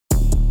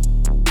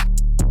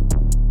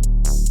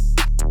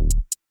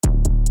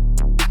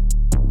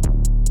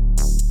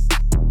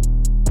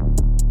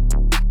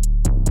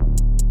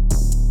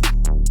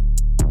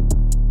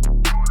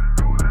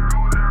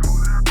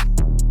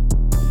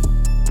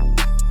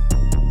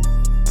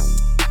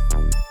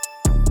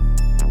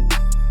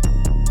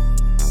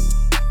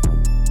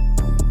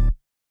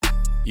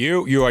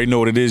You already know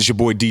what it is. Your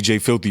boy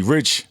DJ Filthy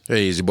Rich.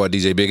 Hey, it's your boy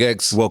DJ Big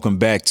X. Welcome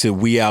back to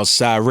We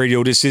Outside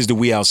Radio. This is the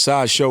We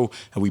Outside Show,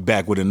 and we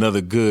back with another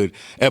good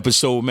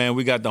episode, man.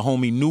 We got the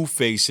homie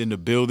Nuface in the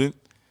building.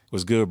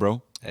 What's good,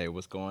 bro? Hey,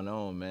 what's going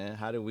on, man?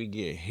 How did we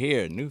get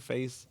here?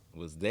 Nuface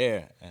was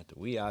there at the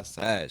We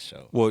Outside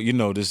show. Well, you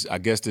know, I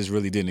guess this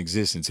really didn't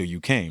exist until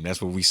you came.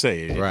 That's what we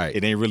say. Right.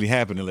 It ain't really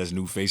happening unless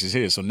Nuface is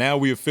here. So now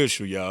we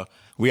official, y'all.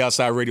 We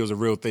Outside Radio is a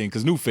real thing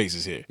because Nuface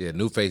is here. Yeah,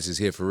 Nuface is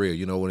here for real.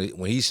 You know,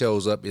 when he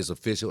shows up, it's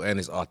official and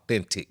it's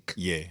authentic.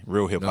 Yeah,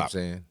 real hip hop. You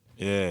know what I'm saying?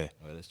 Yeah.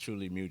 Well, it's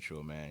truly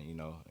mutual, man. You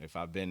know, if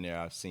I've been there,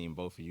 I've seen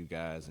both of you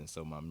guys, and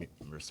so my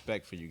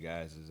respect for you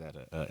guys is at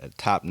a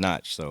top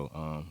notch.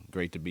 So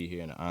great to be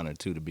here and an honor,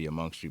 too, to be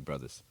amongst you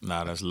brothers.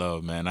 Nah, that's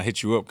love, man. I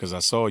hit you up because I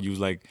saw you was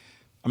like,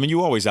 I mean,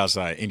 you always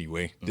outside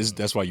anyway.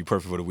 That's why you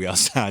perfect for the We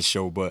Outside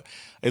show. But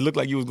it looked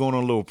like you was going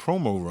on a little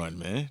promo run,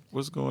 man.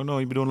 What's going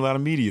on? You been doing a lot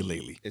of media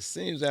lately. It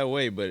seems that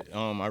way, but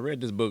I read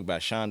this book by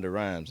Shonda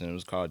Rhimes, and it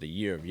was called The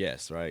Year of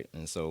Yes, right?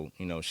 And so,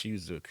 you know,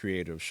 she's the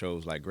creator of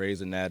shows like Grey's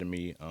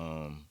Anatomy,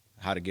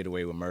 How to Get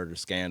Away with Murder,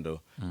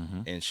 Scandal,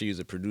 and she's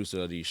a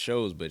producer of these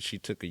shows, but she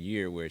took a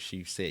year where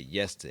she said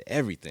yes to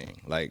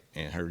everything, like,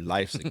 and her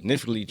life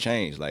significantly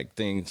changed, like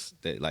things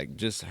that, like,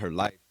 just her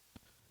life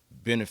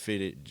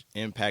benefited,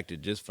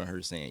 impacted just from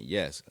her saying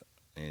yes.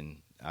 And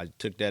I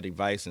took that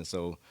advice, and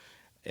so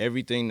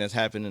everything that's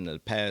happened in the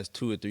past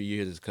 2 or 3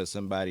 years is because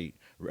somebody,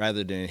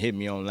 rather than hit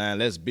me online,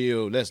 let's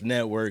build, let's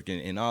network,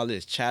 and all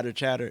this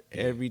chatter,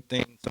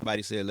 everything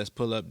somebody said, let's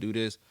pull up, do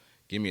this,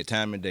 give me a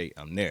time and date,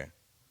 I'm there.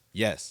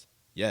 Yes,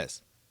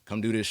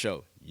 come do this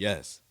show.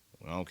 Yes,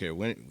 I don't care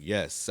when.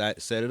 Yes, set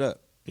it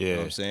up. Yeah. You know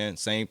what I'm saying?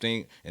 Same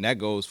thing, and that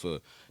goes for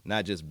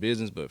not just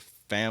business, but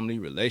family,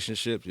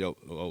 relationships. Yo,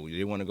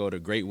 you want to go to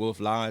Great Wolf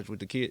Lodge with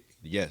the kid?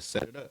 Yes,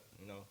 set it up.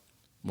 You know,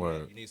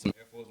 Word. You need some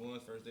Air Force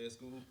Ones first day of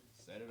school?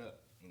 Set it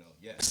up. You know,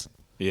 yes.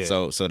 Yeah.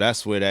 So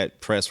that's where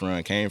that press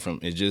run came from.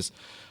 It just,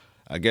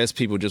 I guess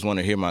people just want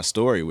to hear my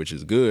story, which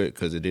is good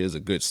because it is a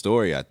good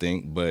story, I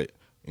think. But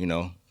you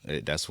know,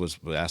 that's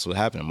what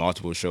happened.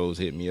 Multiple shows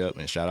hit me up,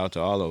 and shout out to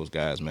all those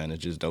guys, man.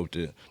 It's just dope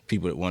to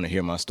people that want to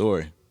hear my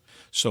story.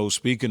 So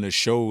speaking of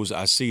shows,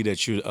 I see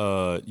that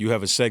you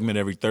have a segment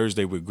every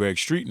Thursday with Greg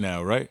Street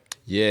now, right?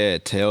 Yeah,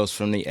 Tales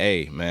from the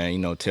A, man. You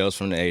know, Tales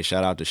from the A.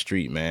 Shout out to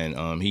Street,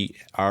 man. He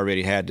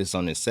already had this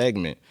on his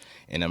segment,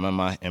 and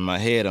in my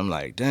head, I'm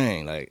like,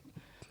 dang, like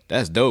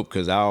that's dope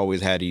because I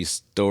always had these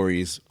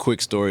stories, quick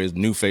stories.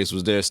 Nuface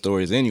was there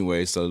stories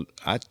anyway, so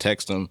I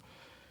text him,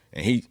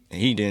 and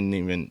he didn't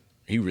even.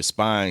 He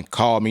respond,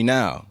 call me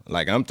now.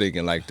 Like I'm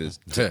thinking like this,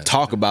 to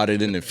talk about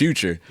it in the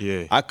future.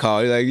 Yeah. I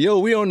call like, yo,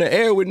 we on the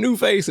air with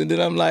Nuface, and then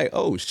I'm like,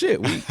 oh shit,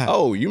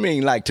 oh, you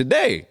mean like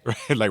today?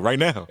 Like right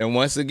now. And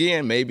once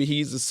again, maybe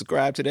he's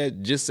subscribed to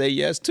that. Just say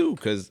yes too,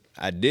 because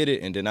I did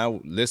it, and then I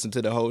listened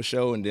to the whole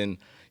show, and then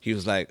he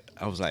was like,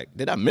 I was like,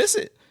 did I miss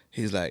it?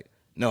 He's like,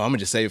 no, I'm gonna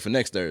just save it for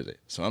next Thursday.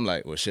 So I'm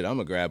like, well, shit, I'm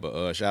gonna grab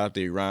a shout out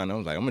to Iran. I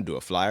was like, I'm gonna do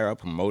a flyer, I'll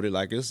promote it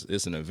like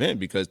it's an event,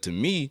 because to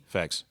me,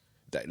 Facts.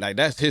 like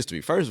that's history.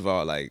 First of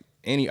all, like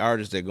any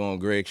artist that go on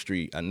Greg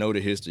Street, I know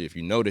the history. If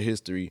you know the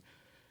history,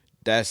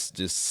 that's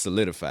just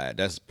solidified.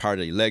 That's part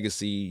of your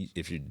legacy.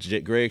 If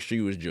Greg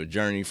Street was your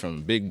journey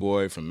from Big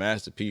Boy, from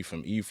Master P,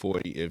 from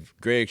E40, if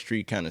Greg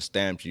Street kind of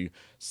stamped you,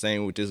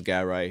 same with this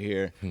guy right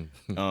here.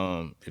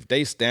 If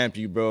they stamped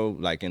you, bro,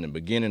 like in the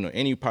beginning or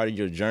any part of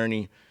your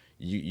journey,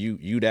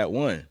 you that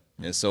one.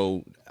 And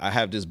so I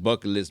have this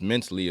bucket list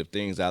mentally of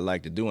things I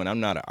like to do, and I'm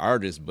not an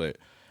artist, but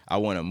I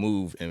want to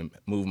move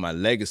my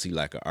legacy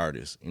like an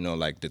artist, you know,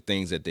 like the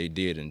things that they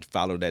did and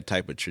follow that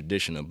type of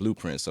tradition or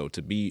blueprint. So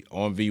to be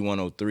on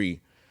V103,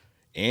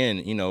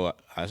 and, you know,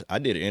 I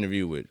did an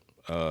interview with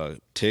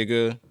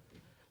Tigger,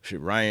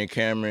 Ryan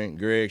Cameron,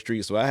 Greg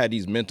Street. So I had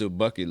these mental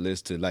bucket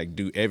lists to like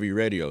do every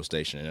radio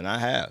station, and I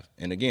have.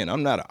 And again,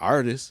 I'm not an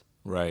artist.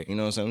 Right. You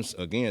know what I'm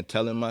saying? Again,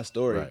 telling my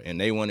story, Right. and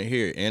they want to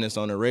hear it, and it's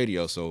on the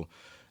radio. So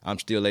I'm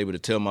still able to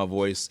tell my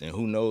voice, and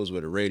who knows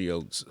where the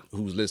radio,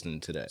 who's listening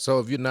to that. So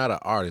if you're not an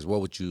artist,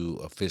 what would you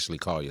officially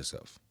call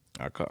yourself?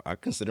 I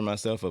consider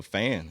myself a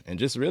fan and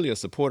just really a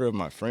supporter of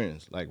my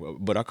friends. Like,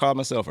 but I call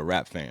myself a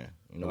rap fan.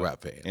 You know, A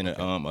rap fan, and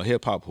okay. a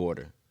hip hop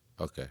hoarder.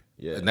 Okay.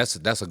 Yeah. And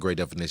that's a great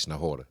definition of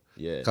hoarder.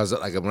 Yeah. Because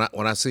like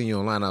when I seen you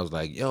online, I was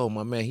like, yo,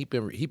 my man, he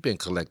been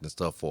collecting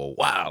stuff for a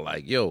while.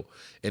 Like, yo.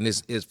 And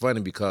it's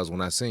funny because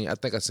when I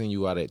think I seen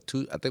you out at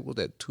was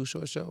that Too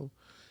Short show?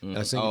 And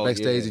I seen you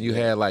backstage, and you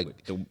had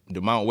like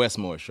the Mount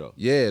Westmore show.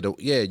 Yeah,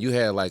 you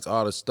had like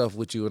all the stuff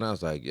with you, and I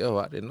was like, yo,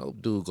 I didn't know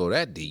dude go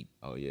that deep.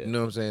 Oh yeah. You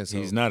know what I'm saying? So,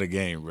 He's not a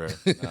game, bro.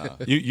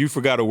 You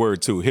forgot a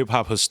word too. Hip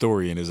hop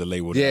historian is a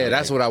label. yeah,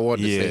 that's what I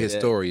wanted to Yeah. say.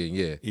 Historian,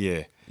 yeah.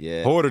 Yeah.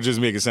 Yeah. Hoarder just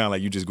make it sound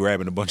like you just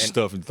grabbing a bunch of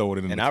stuff and throwing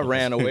it in. And the I closet.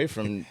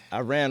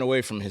 ran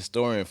away from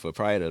historian for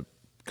probably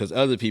because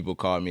other people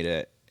called me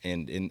that.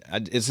 And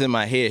it's in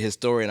my head,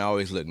 historian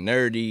always look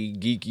nerdy,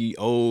 geeky,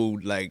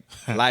 old, like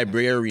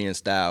librarian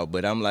style.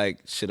 But I'm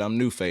like, shit, I'm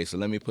Nuface, so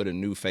let me put a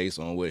new face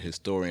on what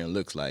historian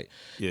looks like.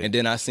 Yeah. And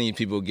then I seen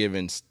people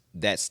giving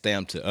that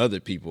stamp to other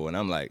people, and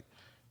I'm like,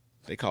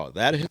 they call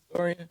that a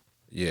historian?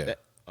 Yeah.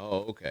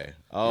 Oh, okay.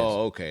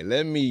 Oh, okay.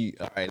 Let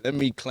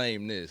me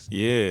claim this.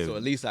 Yeah. So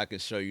at least I can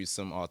show you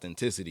some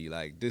authenticity.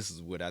 Like this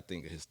is what I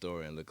think a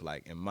historian look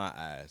like in my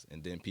eyes.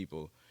 And then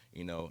people,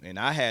 and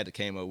I had to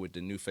came up with the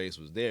Nuface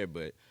was there,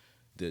 but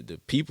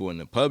the people in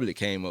the public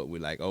came up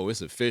with like, oh,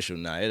 it's official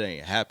now. It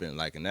ain't happening.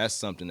 Like, and that's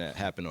something that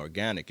happened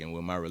organic. And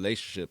with my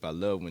relationship, I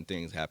love when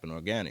things happen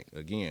organic.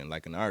 Again,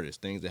 like an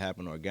artist, things that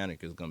happen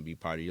organic is gonna be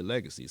part of your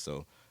legacy.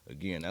 So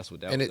again, that's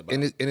what that was about.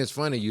 And it's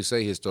funny you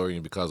say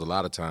historian because a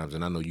lot of times,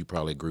 and I know you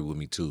probably agree with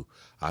me too.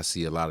 I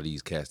see a lot of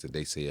these cats that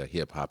they say are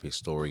hip hop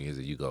historians,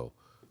 and you go,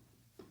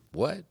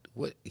 what?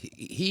 What?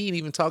 He ain't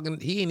even talking.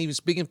 He ain't even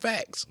speaking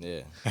facts.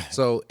 Yeah.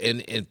 So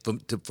and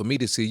for me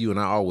to see you, and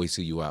I always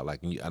see you out.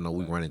 Like I know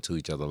we run into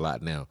each other a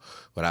lot now,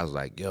 but I was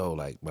like, yo,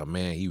 like my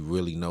man, he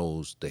really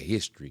knows the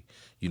history.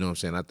 You know what I'm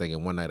saying? I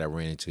think one night I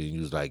ran into you, and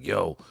you was like,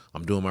 yo,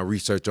 I'm doing my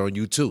research on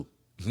you too.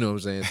 You know what I'm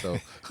saying? So.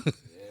 Yeah,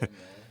 man.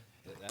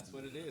 That's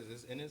what it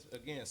is. It's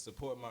again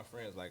support my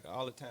friends. Like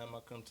all the time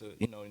I come to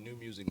New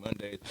Music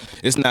Mondays.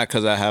 It's not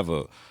because I have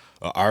a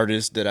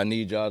artist that I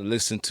need y'all to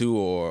listen to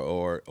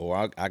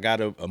or I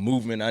got a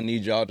movement I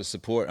need y'all to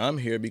support. I'm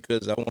here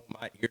because I want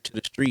my ear to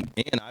the street,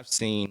 and I've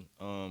seen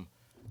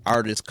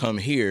artists come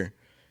here.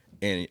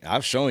 And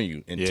I've shown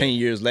you, and 10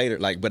 years later,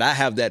 but I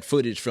have that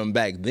footage from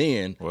back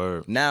then.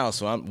 Word. Now,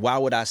 so why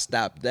would I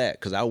stop that?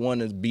 Because I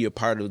want to be a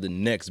part of the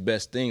next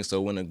best thing. So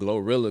when a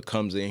Glorilla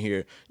comes in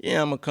here,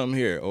 I'm gonna come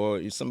here, or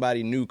if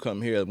somebody new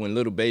come here. When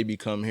Little Baby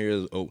come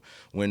here, or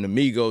when the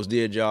Migos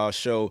did y'all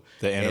show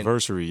The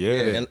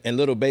anniversary, and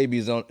Little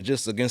Baby's on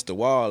just against the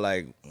wall,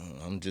 like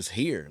I'm just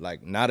here,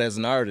 like not as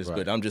an artist,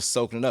 but I'm just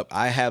soaking it up.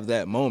 I have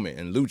that moment,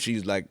 and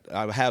Lucci's like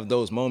I have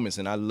those moments,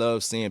 and I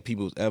love seeing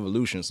people's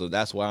evolution. So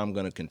that's why I'm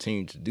gonna continue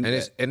to do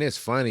that. It's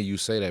funny you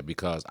say that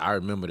because I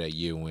remember that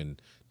year when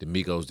the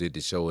Migos did the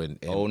show in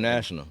Old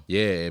National.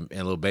 Yeah,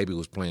 and Lil Baby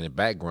was playing in the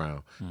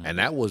background. And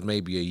that was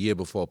maybe a year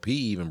before P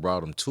even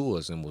brought him to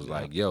us and was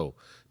like, yo,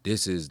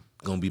 this is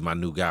gonna be my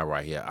new guy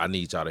right here. I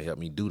need y'all to help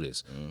me do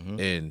this.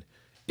 And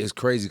it's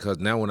crazy because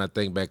now when I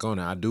think back on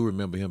it, I do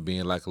remember him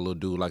being like a little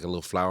dude, like a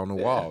little flower on the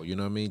wall. You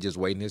know what I mean? Just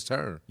waiting his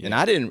turn.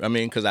 And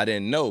because I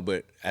didn't know,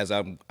 but as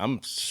I'm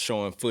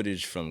showing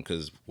footage from,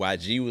 because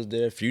YG was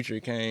there, Future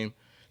came.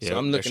 So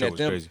I'm looking at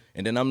them, crazy.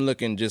 And then I'm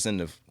looking just in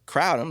the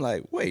crowd. I'm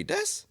like, wait,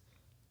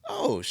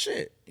 oh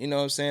shit. You know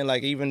what I'm saying?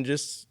 Like even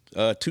just 2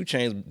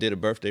 Chainz did a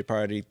birthday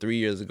party 3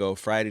 years ago,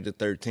 Friday the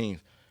 13th,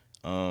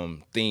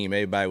 theme,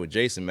 everybody with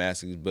Jason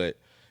masks, but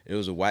it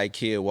was a white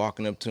kid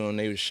walking up to him.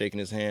 They was shaking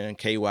his hand.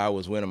 KY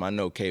was with him. I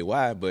know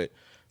KY, but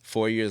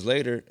 4 years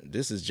later,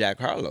 this is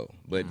Jack Harlow.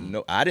 But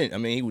no, I didn't. I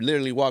mean, he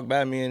literally walked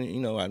by me,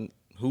 and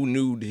who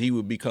knew he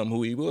would become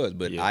who he was?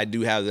 But I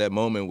do have that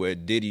moment where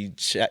Diddy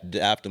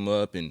dapped him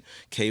up, and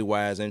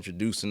KY is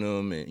introducing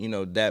him,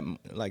 and that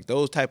like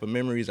those type of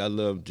memories. I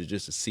love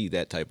just to see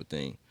that type of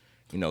thing,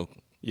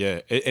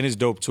 Yeah, and it's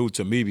dope too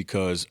to me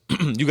because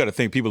you got to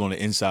think people on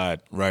the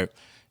inside, right?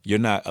 A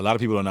lot of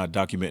people are not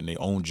documenting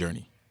their own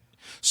journey.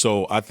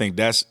 So I think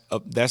that's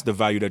the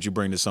value that you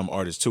bring to some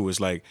artists too. It's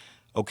like,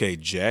 okay,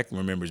 Jack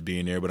remembers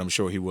being there, but I'm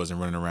sure he wasn't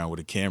running around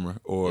with a camera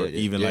or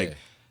like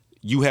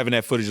you having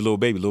that footage of Lil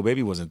Baby. Lil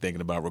Baby wasn't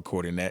thinking about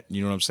recording that.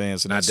 You know what I'm saying?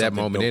 So not that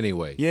moment dope.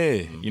 anyway. Yeah,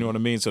 you know what I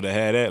mean? So to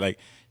have that, like,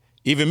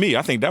 even me,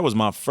 I think that was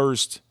my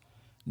first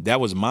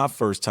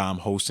time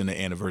hosting an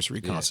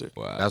anniversary concert.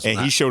 Wow. And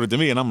he showed it to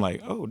me, and I'm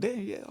like, oh,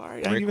 damn, yeah, all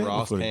right. Rick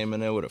Ross came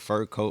in there with a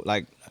fur coat.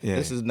 Like,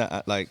 this is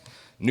not, like,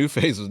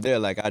 Nuface was there.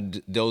 Like,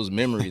 those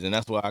memories, and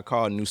that's what I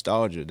call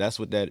nostalgia. That's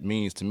what that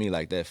means to me,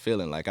 like, that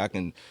feeling. Like,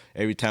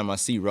 every time I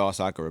see Ross,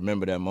 I can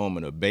remember that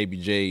moment of Baby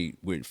J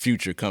with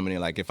Future coming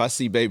in. Like, if I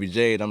see Baby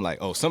J, I'm like,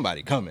 oh,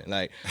 somebody coming.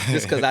 Like,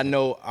 just because I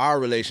know our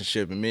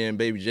relationship, and me and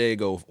Baby J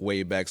go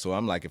way back. So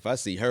I'm like, if I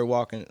see her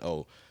walking,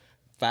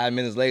 5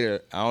 minutes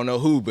later, I don't know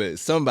who, but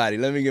somebody,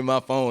 let me get my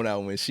phone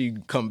out when she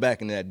come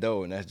back in that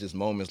door. And that's just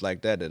moments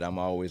like that I'm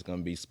always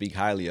going to speak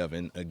highly of.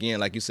 And again,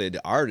 like you said,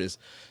 the artists,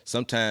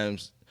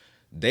 sometimes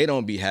they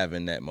don't be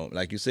having that moment,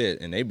 like you said,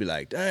 and they be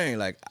like, dang,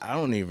 like, I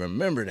don't even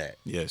remember that.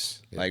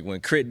 Yes. Like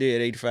when Crit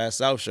did 85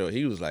 South Show,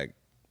 he was like,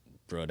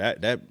 bro,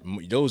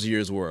 those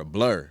years were a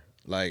blur.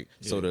 Like,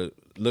 so to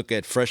look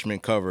at freshman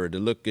cover, to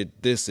look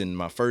at this in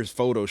my first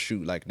photo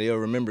shoot, like they'll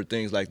remember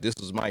things like this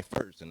was my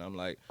first. And I'm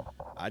like,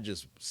 I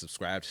just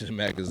subscribed to the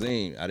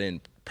magazine. I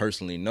didn't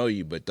personally know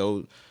you, but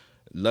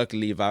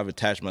luckily if I've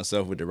attached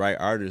myself with the right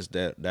artists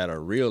that are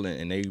real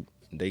and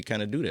they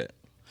kind of do that.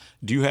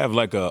 Do you have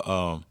like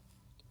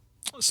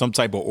some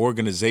type of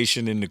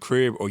organization in the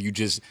crib, or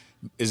is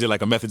it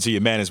like a method to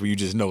your madness where you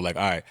just know, like,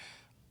 all right,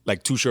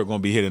 like Too Short gonna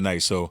be here tonight,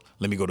 so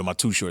let me go to my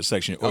Too Short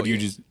section, or do you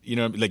just,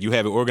 like you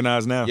have it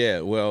organized now? Yeah,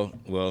 well,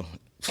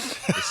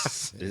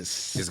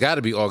 it's got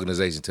to be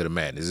organization to the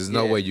madness. There's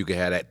no way you can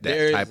have that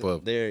type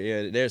of.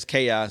 There's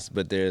chaos,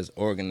 but there's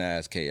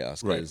organized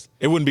chaos. Right.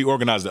 It wouldn't be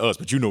organized to us,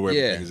 but you know where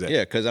everything is at.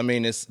 Yeah, because I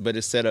mean, it's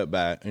set up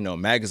by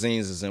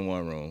magazines is in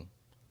one room.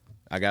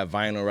 I got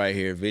vinyl right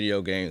here,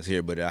 video games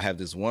here, but I have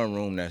this one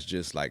room that's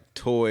just like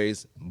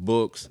toys,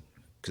 books,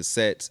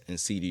 cassettes, and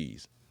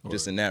CDs.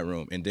 just in that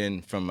room. And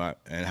then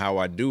and how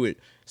I do it,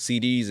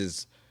 CDs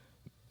is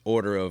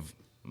order of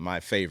my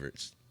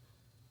favorites.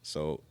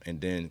 So, and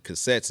then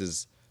cassettes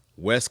is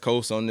West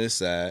Coast on this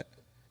side,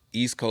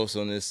 East Coast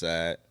on this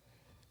side,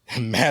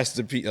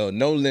 Masterpiece,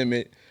 No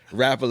Limit,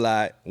 Rap a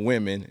Lot,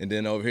 Women, and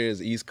then over here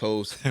is East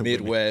Coast,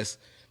 Midwest,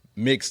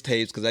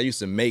 mixtapes, because I used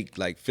to make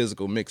like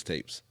physical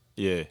mixtapes.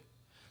 Yeah.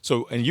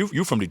 So, and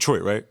you from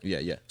Detroit, right?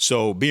 Yeah.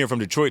 So being from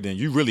Detroit, then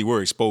you really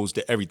were exposed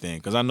to everything.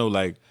 Because I know,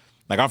 like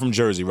I'm from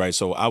Jersey, right?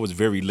 So I was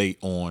very late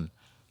on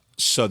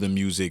Southern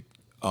music.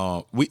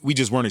 We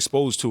just weren't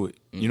exposed to it.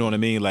 You know what I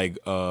mean? Like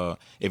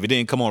if it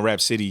didn't come on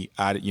Rap City,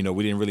 we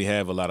didn't really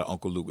have a lot of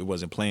Uncle Luke. It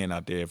wasn't playing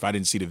out there. If I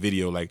didn't see the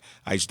video, like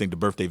I used to think the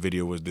birthday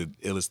video was the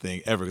illest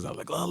thing ever because I was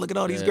like, oh, look at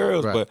all these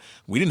girls. Right. But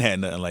we didn't have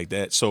nothing like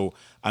that. So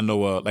I know,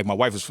 like my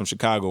wife is from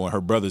Chicago and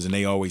her brothers, and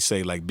they always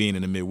say like being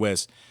in the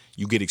Midwest,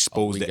 you get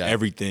exposed to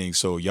everything.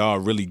 So y'all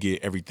really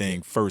get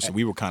everything first. And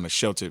we were kind of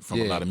sheltered from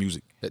a lot of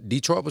music.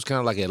 Detroit was kind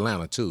of like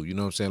Atlanta too. You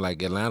know what I'm saying?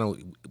 Like Atlanta,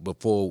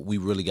 before we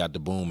really got the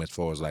boom as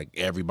far as like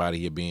everybody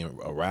here being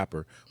a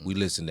rapper, we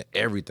listened to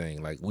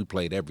everything. Like we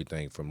played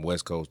everything from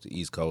West Coast to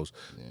East Coast,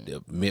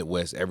 the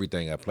Midwest,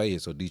 everything I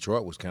played. So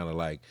Detroit was kind of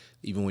like,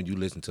 even when you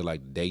listen to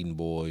like Dayton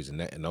Boys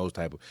and those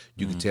type of,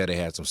 you could tell they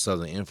had some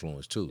Southern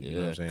influence too. You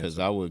know what I'm saying? Because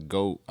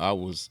I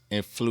was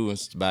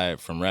influenced by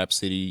it from Rap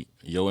City,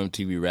 Yo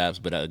MTV Raps,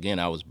 but again,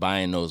 I was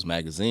buying those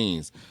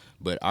magazines.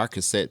 But our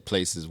cassette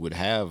places would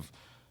have,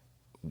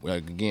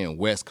 like, again,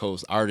 West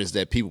Coast artists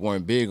that people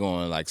weren't big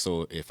on. Like,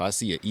 so if I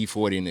see an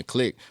E40 in the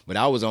click, but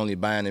I was only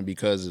buying it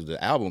because of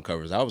the album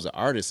covers. I was an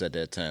artist at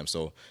that time.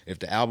 So if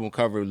the album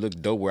cover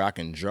looked dope where I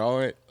can draw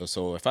it,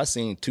 so if I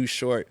seen Too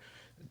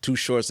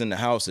Shorts in the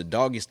House, a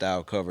Doggy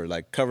Style cover,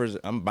 like covers,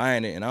 I'm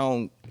buying it,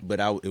 and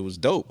it was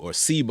dope. Or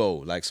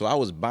SIBO, like, so I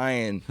was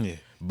buying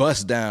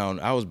Bust Down.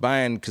 I was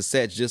buying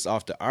cassettes just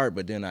off the art,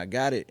 but then I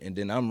got it, and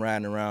then I'm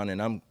riding around and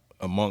I'm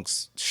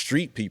amongst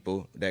street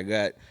people that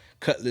got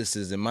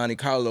Cutlasses and Monte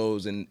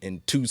Carlos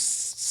and two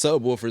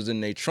subwoofers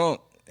in their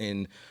trunk.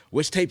 And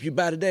which tape you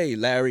buy today,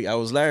 Larry? I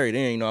was Larry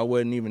then. I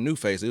wasn't even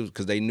Nuface. It was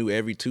because they knew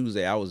every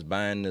Tuesday I was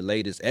buying the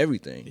latest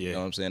everything. You know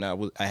what I'm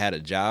saying? I had a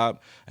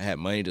job. I had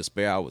money to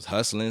spare. I was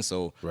hustling,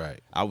 so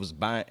I was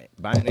buying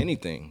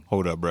anything.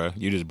 Hold up, bro.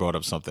 You just brought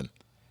up something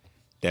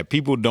that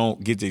people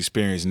don't get to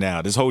experience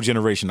now. This whole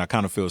generation, I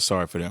kind of feel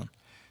sorry for them.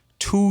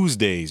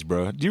 Tuesdays,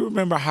 bro. Do you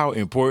remember how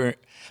important,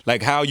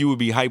 like how you would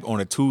be hyped on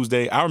a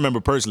Tuesday? I remember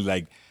personally,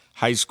 like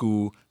high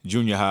school,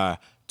 junior high,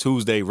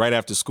 Tuesday, right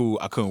after school,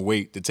 I couldn't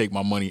wait to take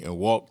my money and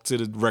walk to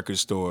the record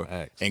store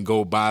and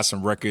go buy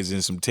some records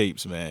and some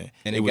tapes, man.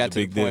 And it got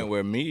to the point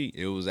where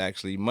it was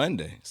actually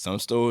Monday. Some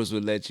stores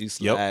would let you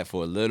slide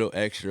for a little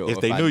extra. If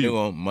or they if knew I you. knew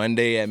on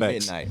Monday at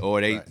midnight,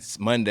 or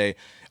Monday,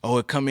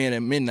 it come in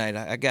at midnight,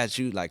 I got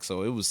you. Like,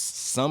 so it was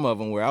some of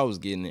them where I was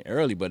getting it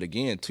early, but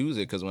again,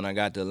 Tuesday, because when I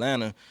got to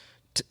Atlanta,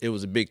 it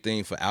was a big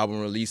thing for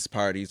album release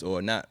parties,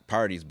 or not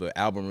parties, but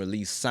album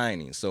release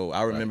signings. So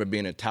I remember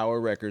being at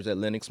Tower Records at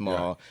Lenox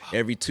Mall.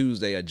 Every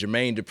Tuesday, a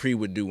Jermaine Dupri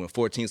would do in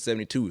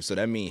 1472. So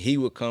that means he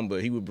would come,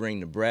 but he would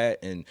bring the Brat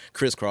and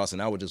Crisscross,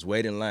 and I would just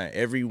wait in line.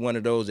 Every one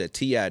of those that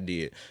T.I.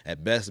 did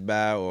at Best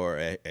Buy or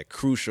at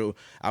Crucial,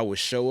 I would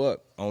show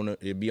up.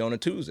 It'd be on a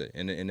Tuesday,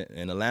 and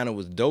Atlanta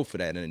was dope for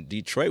that, and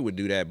Detroit would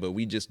do that, but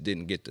we just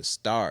didn't get the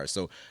stars.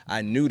 So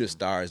I knew the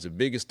stars. The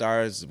biggest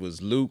stars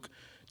was Luke,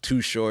 Too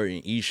Short,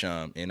 and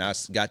Esham, and I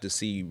got to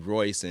see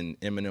Royce and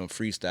Eminem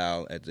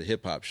freestyle at the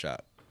hip hop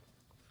shop.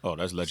 Oh,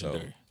 that's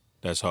legendary.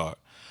 That's hard.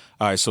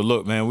 All right, so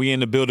look, man, we in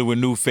the building with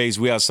Nuface.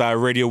 We outside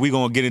radio. We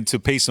gonna get into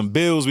pay some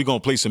bills. We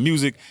gonna play some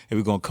music, and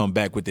we gonna come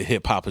back with the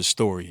hip hop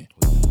historian.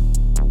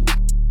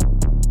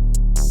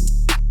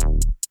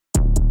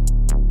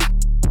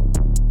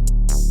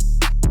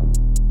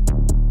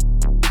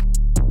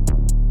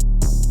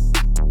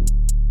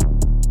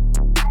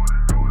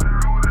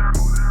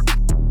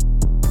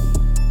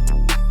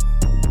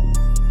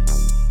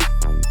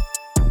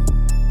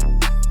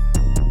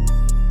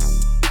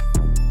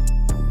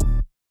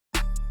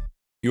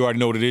 You already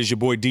know what it is. Your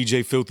boy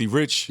DJ Filthy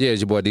Rich. Yeah,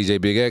 it's your boy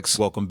DJ Big X.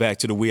 Welcome back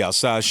to the We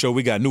Outside show.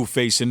 We got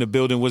Nuface in the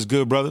building. What's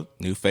good, brother?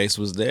 Nuface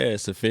was there.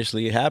 It's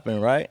officially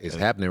happened, right? It's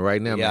happening right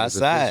now, We man.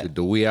 outside.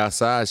 The We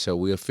Outside show.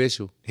 We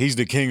official. He's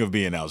the king of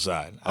being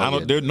outside.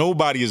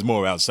 Nobody is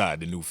more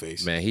outside than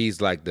Nuface. Man,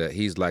 he's like the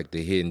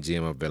hidden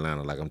gem of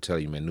Atlanta. Like I'm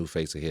telling you, man,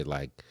 Nuface will hit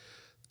like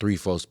 4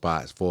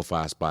 or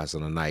 5 spots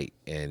on a night,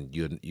 and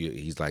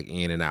he's like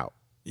in and out.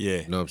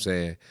 Yeah. You know what I'm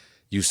saying?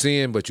 You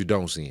see him, but you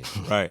don't see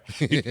him. Right.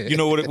 You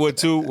know what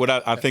too? What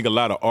I think a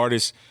lot of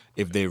artists,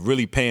 if they're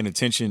really paying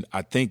attention,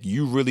 I think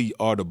you really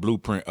are the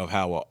blueprint of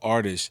how an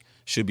artist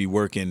should be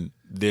working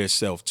their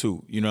self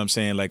too. You know what I'm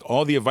saying? Like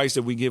all the advice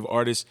that we give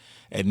artists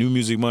at New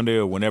Music Monday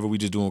or whenever we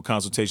just doing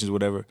consultations,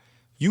 whatever,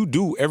 you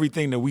do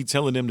everything that we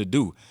telling them to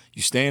do.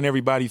 You stay in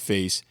everybody's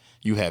face.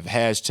 You have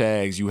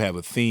hashtags. You have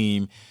a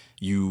theme.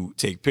 You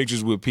take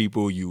pictures with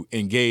people. You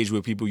engage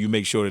with people. You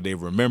make sure that they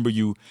remember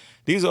you.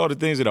 These are all the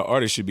things that an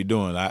artist should be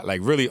doing. Like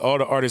really, all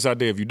the artists out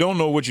there, if you don't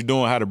know what you're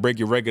doing, how to break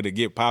your record to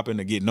get popping,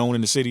 to get known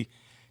in the city,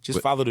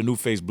 Just follow the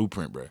Nuface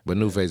blueprint, bro. But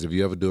Nuface, if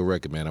you ever do a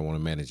record, man, I want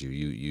to manage you.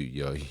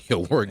 Your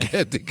work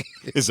ethic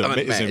It's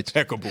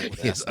impeccable.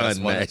 It's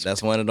unmatched.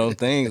 That's one of those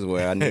things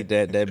where I need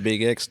that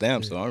big X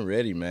stamp, so I'm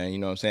ready, man. You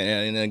know what I'm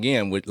saying? And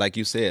again, like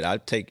you said, I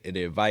take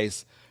the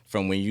advice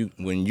from when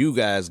you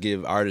guys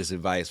give artists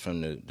advice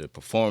from the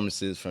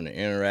performances, from the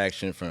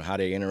interaction, from how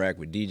they interact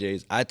with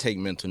DJs. I take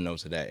mental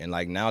notes of that, and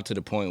like now to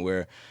the point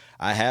where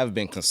I have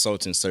been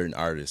consulting certain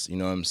artists, you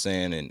know what I'm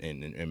saying,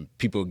 and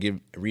people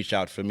reach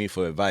out for me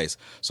for advice.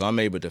 So I'm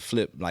able to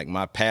flip like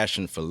my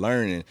passion for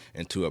learning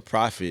into a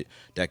profit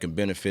that can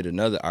benefit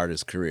another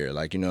artist's career.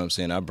 Like, you know what I'm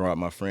saying, I brought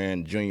my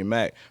friend Junior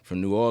Mack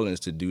from New Orleans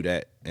to do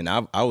that. And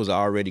I was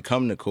already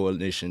coming to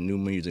Coalition New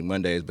Music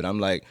Mondays, but I'm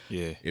like,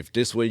 if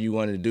this what you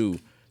want to do,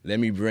 let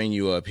me bring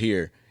you up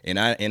here. And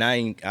I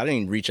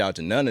didn't reach out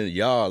to none of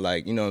y'all,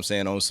 like, you know what I'm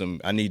saying, on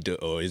some, I need to,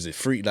 or is it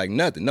free? Like,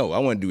 nothing. No, I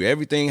want to do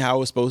everything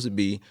how it's supposed to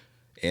be.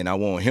 And I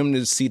want him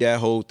to see that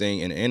whole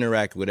thing and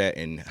interact with that,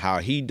 and how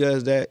he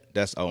does that,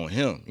 that's on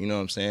him. You know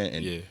what I'm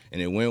saying?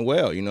 And it went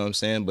well, you know what I'm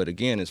saying? But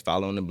again, it's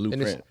following the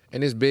blueprint.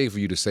 And it's big for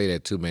you to say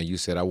that too, man. You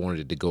said I wanted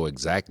it to go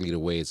exactly the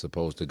way it's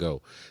supposed to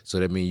go. So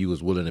that means you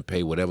was willing to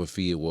pay whatever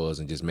fee it was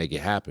and just make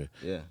it happen.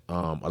 Yeah.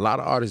 A lot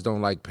of artists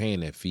don't like paying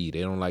that fee. They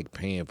don't like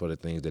paying for the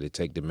things that it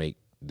take to make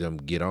them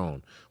get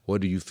on.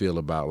 What do you feel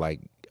about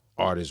like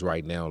artists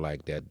right now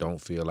like that don't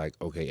feel like,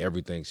 okay,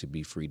 everything should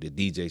be free. The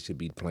DJ should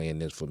be playing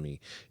this for me.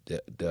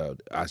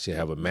 I should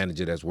have a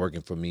manager that's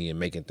working for me and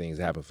making things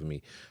happen for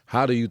me.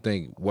 How do you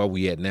think where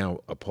we at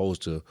now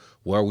opposed to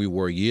where we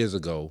were years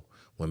ago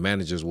when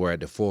managers were at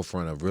the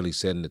forefront of really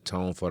setting the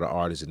tone for the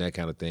artists and that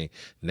kind of thing?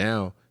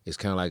 Now it's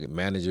kind of like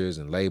managers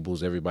and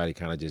labels, everybody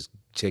kind of just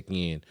check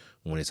in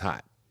when it's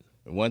hot.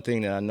 One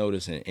thing that I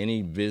notice in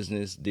any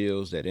business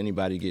deals that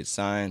anybody gets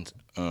signed,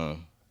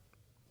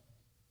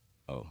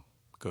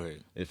 Go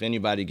ahead. if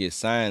anybody gets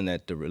signed,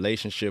 that the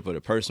relationship or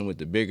the person with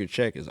the bigger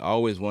check is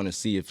always want to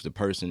see if the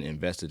person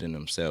invested in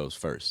themselves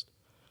first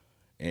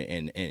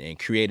and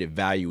created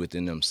value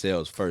within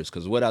themselves first.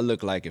 Because what I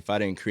look like if I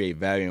didn't create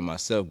value in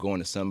myself, going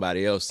to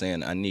somebody else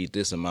saying I need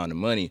this amount of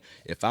money,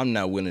 if I'm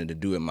not willing to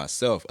do it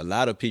myself, a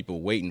lot of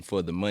people waiting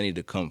for the money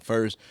to come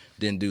first,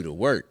 then do the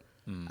work.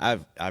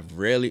 I've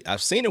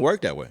seen it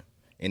work that way,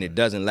 and it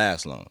doesn't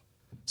last long.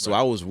 So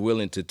I was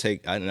willing to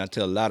take, and I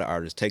tell a lot of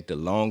artists, take the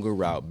longer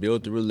route,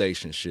 build the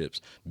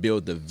relationships,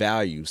 build the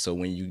value. So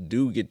when you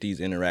do get these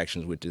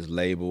interactions with this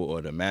label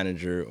or the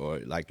manager, or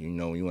like, you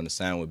know, you want to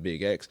sign with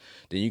Big X,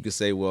 then you can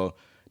say, well,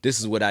 this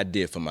is what I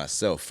did for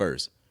myself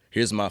first.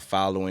 Here's my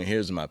following,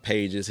 here's my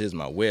pages, here's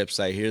my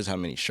website, here's how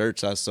many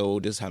shirts I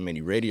sold, this is how many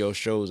radio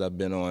shows I've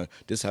been on,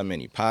 this is how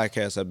many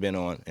podcasts I've been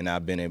on, and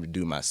I've been able to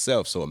do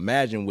myself. So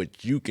imagine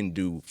what you can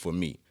do for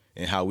me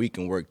and how we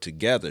can work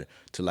together.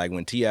 To like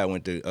when T.I.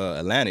 went to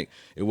Atlantic,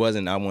 it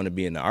wasn't I want to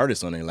be an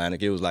artist on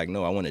Atlantic. It was like,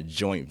 no, I want a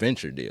joint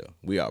venture deal.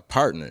 We are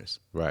partners.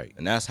 Right.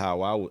 And that's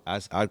how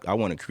I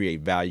want to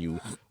create value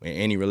in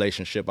any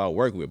relationship I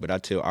work with. But I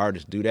tell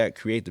artists, do that,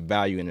 create the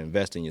value and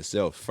invest in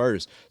yourself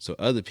first so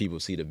other people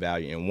see the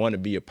value and want to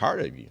be a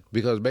part of you.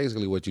 Because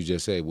basically what you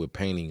just said, we're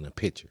painting a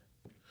picture.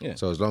 Yeah.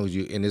 So as long as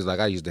you, and it's like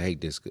I used to hate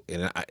this,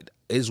 and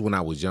it's when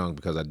I was young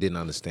because I didn't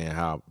understand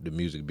how the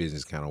music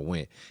business kind of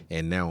went,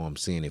 and now I'm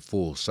seeing it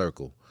full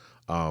circle.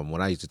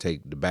 When I used to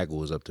take the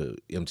backwoods up to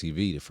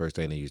MTV, the first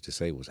thing they used to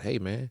say was, hey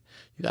man,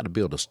 you got to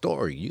build a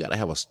story. You got to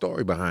have a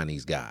story behind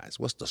these guys.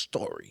 What's the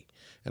story?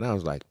 And I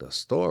was like, the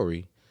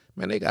story?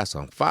 Man, they got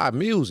some fire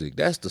music.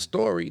 That's the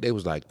story. They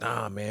was like,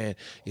 nah, man,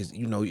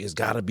 it's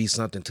got to be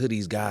something to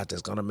these guys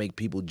that's going to make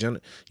people,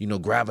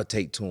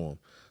 gravitate to them.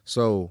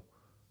 So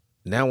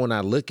now when I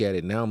look at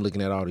it, now I'm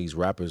looking at all these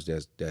rappers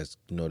that's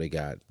they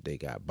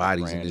got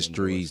bodies Brand in the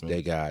streets,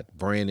 they got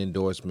brand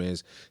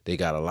endorsements, they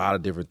got a lot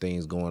of different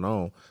things going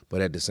on,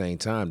 but at the same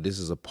time, this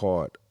is a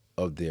part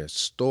of their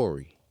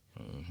story.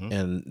 Mm-hmm.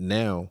 And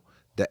now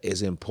that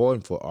is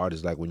important for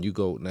artists. Like when you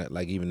go,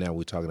 like even now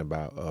we're talking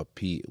about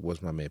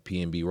what's my man,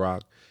 PNB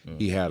Rock.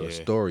 He had a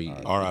story,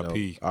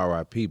 R.I.P.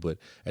 R.I.P. But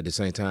at the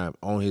same time,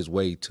 on his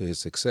way to his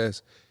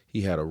success,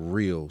 he had a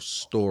real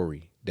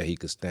story that he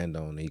could stand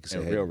on. And he could say,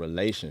 real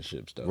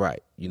relationships, though.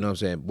 Right. You know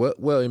what I'm saying?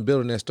 Well, in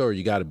building that story,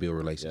 you got to build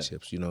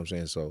relationships. Yeah. You know what I'm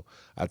saying? So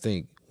I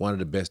think one of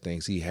the best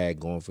things he had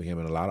going for him,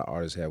 and a lot of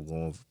artists have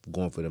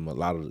going for them, a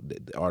lot of the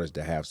artists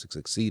that have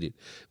succeeded,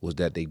 was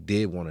that they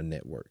did want to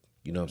network.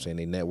 You know what I'm saying?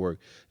 They network.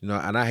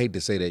 And I hate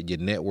to say that your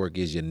network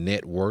is your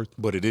net worth.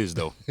 But it is,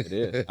 though. It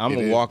is. I'm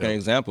a walking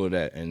example of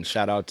that. And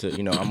shout out to,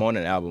 I'm on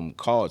an album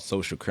called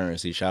Social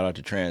Currency. Shout out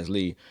to Trans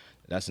Lee.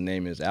 That's the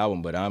name of his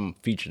album. But I'm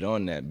featured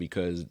on that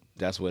because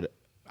that's what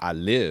I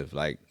live.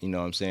 Like, you know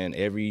what I'm saying?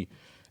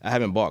 I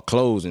haven't bought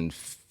clothes in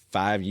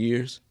 5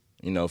 years,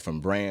 from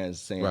brands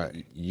saying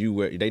right. You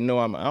wear, they know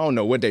I don't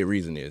know what their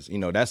reason is.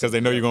 That's because they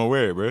know you're going to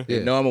wear it, bro.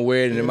 They know I'm going to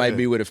wear it, and it might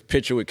be with a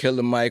picture with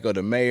Killer Mike or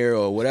the mayor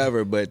or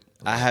whatever, but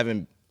I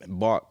haven't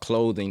bought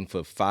clothing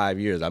for 5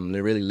 years. I'm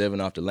really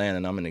living off the land,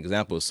 and I'm an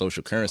example of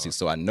social currency,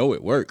 so I know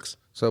it works.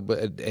 So, but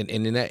and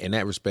in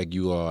that respect,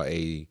 you are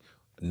a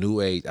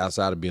new age,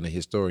 outside of being a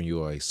historian,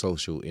 you are a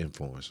social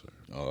influencer.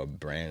 or a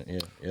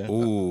brand. Yeah.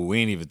 Ooh, we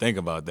ain't even think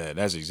about that.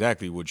 That's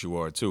exactly what you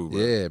are too, bro.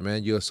 Yeah,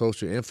 man, you're a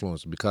social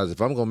influencer because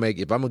if I'm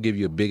gonna give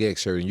you a Big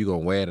X shirt and you're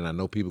gonna wear it and I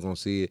know people gonna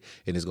see it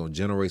and it's gonna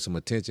generate some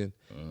attention,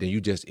 then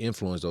you just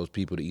influence those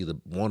people to either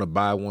want to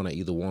buy one or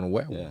either want to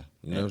wear one.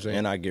 You know what I'm saying?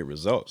 And I get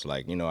results.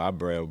 Like, I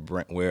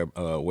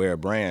wear a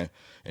brand,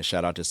 and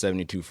shout out to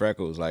 72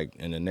 Freckles. Like,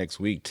 in the next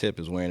week, Tip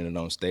is wearing it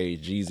on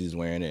stage. Jeezy's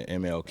wearing it,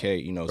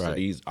 MLK, so Right.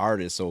 these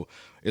artists, so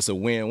it's a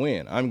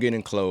win-win. I'm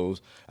getting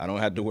clothes. I don't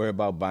have to worry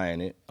about buying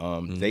it.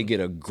 They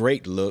get a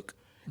great look,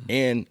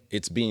 and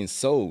it's being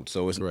sold.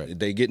 So it's Right.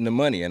 they getting the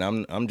money, and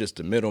I'm just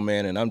a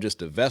middleman, and I'm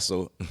just a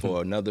vessel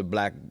for another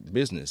black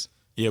business.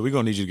 Yeah, we're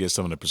gonna need you to get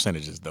some of the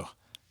percentages though.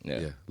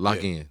 Yeah,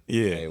 lock in.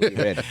 Yeah. Hey, we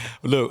ready.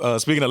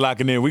 Look, speaking of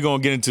locking in, we're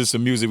gonna get into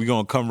some music. We're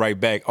gonna come right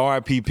back.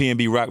 R.I.P.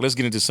 PNB Rock. Let's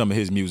get into some of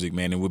his music,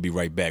 man, and we'll be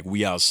right back.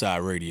 We Outside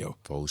Radio.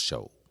 For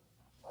sure.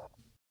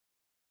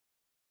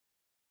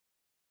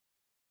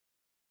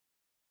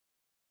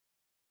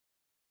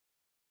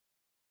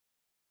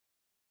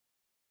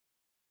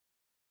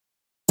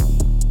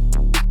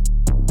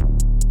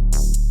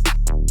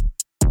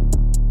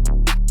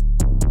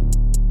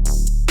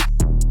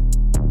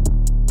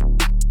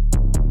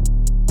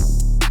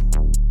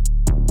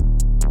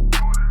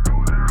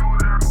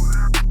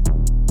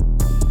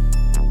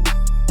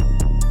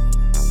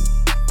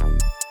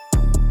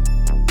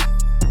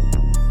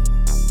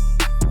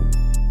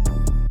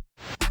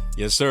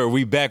 Yes, sir.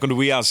 We back on the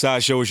We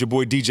Outside show. It's your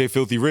boy DJ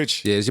Filthy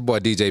Rich. Yeah, it's your boy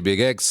DJ Big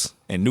X.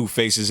 And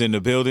Nuface is in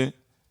the building.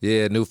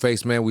 Yeah,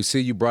 Nuface, man. We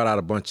see you brought out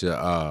a bunch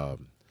of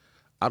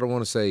I don't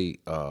want to say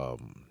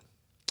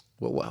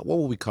what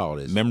would we call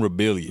this?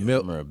 Memorabilia.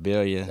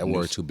 Memorabilia. That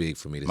word too big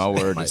for me to My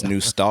say. word is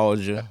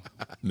nostalgia.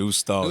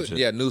 Nostalgia.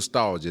 Yeah,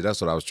 nostalgia.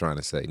 That's what I was trying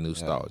to say.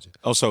 Nostalgia.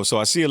 Oh, so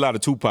I see a lot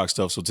of Tupac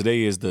stuff. So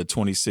today is the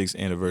 26th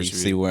You anniversary.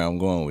 see where I'm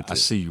going with I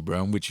this. see you,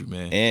 bro. I'm with you,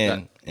 man.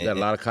 And You got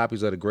a lot of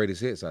copies of the greatest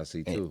hits I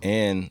see too.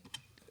 and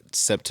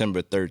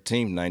September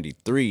 13th,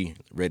 93,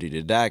 Ready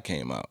to Die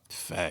came out.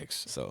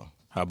 Facts. So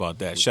How about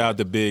that? Shout out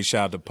to Big,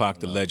 shout out to Pac,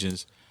 the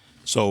legends.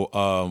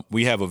 So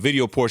we have a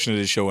video portion of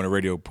the show and a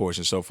radio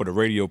portion. So for the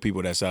radio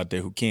people that's out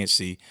there who can't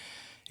see,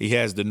 he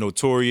has the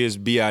Notorious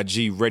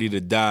B.I.G. Ready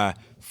to Die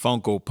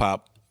Funko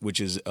Pop,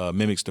 which is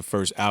mimics the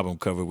first album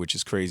cover, which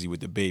is crazy with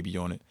the baby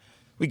on it.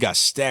 We got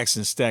stacks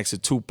and stacks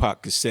of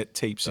Tupac cassette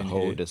tapes the in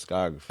whole here.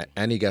 discography.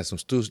 And he got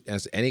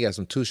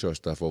some Too Short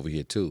stuff over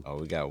here too. Oh,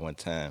 we got one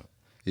time.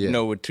 Yeah. You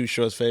know what Too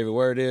Short's favorite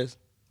word is?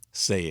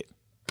 Say it.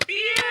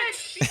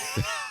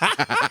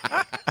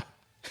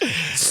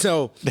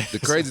 So the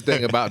crazy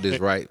thing about this,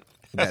 right?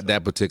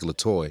 That particular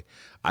toy,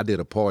 I did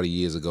a party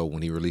years ago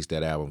when he released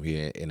that album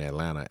here in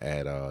Atlanta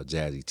at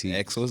Jazzy T.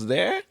 X was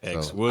there?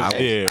 X So was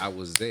there. I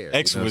was there.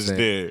 X you know what was I'm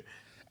saying? there.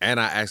 And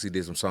I actually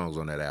did some songs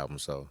on that album,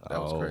 so that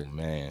was crazy.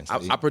 Man.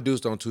 I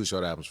produced on Too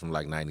Short albums from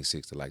like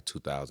 96 to like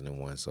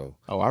 2001, so.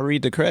 I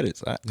read the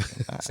credits. I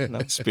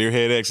know.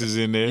 Spearhead X is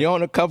in there. You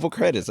own a couple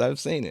credits. I've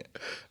seen it.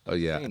 Oh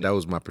yeah, that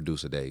was my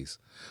producer days.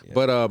 Yeah.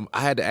 But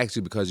I had to ask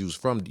you because you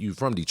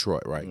from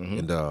Detroit, right?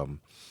 Mm-hmm.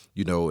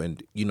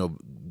 And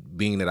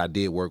being that I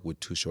did work with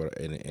Too Short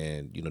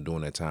and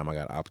during that time I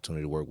got an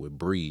opportunity to work with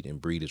Breed, and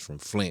Breed is from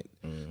Flint,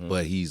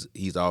 but he's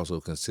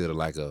also considered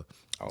like a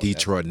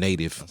Detroit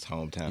native. That's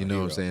hometown. You know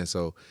hero. what I'm saying?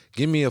 So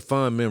give me a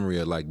fun memory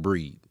of like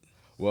Breed.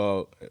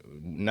 Well,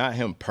 not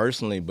him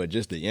personally, but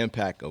just the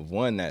impact of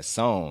that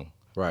song.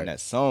 Right. When that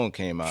song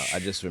came out, I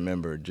just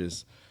remember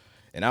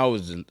and I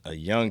was a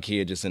young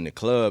kid just in the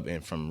club,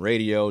 and from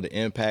radio, the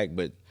impact,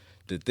 but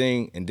the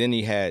thing, and then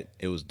it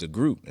was the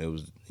group. It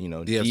was,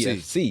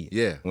 DFC.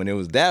 Yeah. When it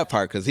was that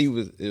part, because it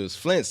was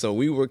Flint, so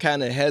we were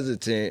kind of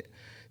hesitant.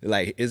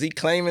 Like, is he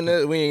claiming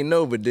that? We ain't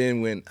know. But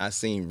then when I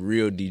seen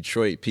real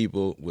Detroit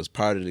people was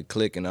part of the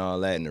clique and all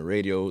that, and the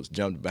radios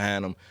jumped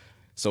behind him.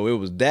 So it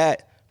was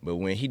that. But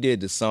when he did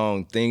the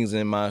song Things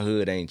in My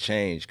Hood Ain't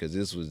Changed, because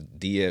this was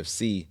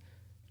DFC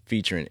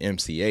featuring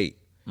MC8.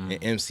 And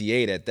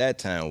MC8 at that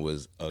time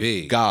was a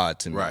Big. god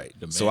to me. Right.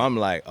 So I'm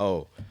like,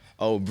 oh,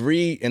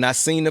 Bree, and I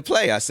seen the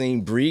play. I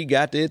seen Bree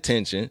got the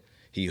attention.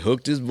 He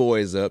hooked his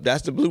boys up.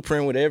 That's the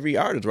blueprint with every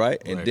artist,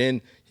 right? And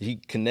then he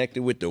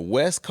connected with the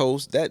West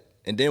Coast.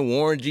 And then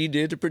Warren G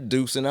did the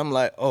producing. I'm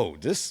like, oh,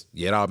 this.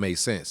 Yeah, it all made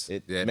sense.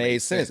 It made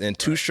sense. And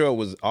Too Short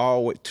was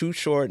Too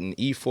Short, and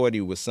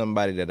E40 was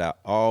somebody that I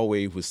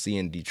always would see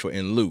in Detroit.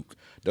 And Luke.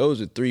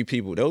 Those are three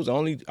people. Those are the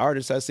only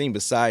artists I've seen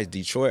besides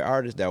Detroit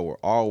artists that were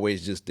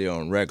always just there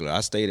on regular. I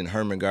stayed in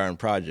Herman Garden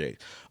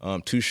Project.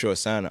 Too Short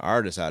signed an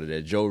artist out of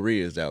there, Joe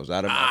Rios, that was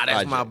out of my that's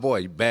project. my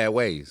boy, Bad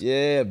Ways.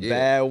 Yeah,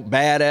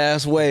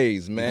 badass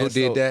ways, man. Who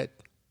did that?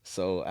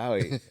 So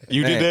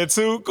You did that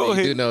too? Go You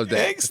ahead. do know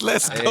that. X,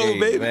 let's go, Hey,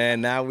 baby. man,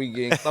 now we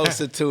getting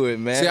closer to it,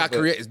 man. See,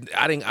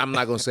 I'm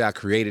not gonna say I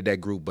created that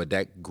group, but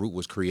that group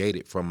was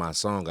created from my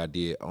song I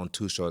did on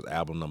Too Short's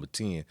album number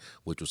 10,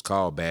 which was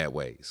called Bad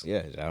Ways.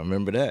 Yeah, I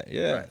remember that.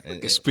 Yeah. Right.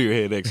 And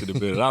Spearhead X in the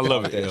building. I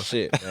love it. that yo.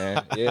 shit,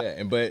 man.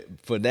 Yeah. But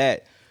for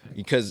that,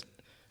 because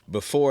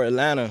before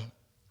Atlanta,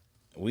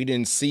 we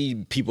didn't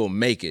see people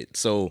make it.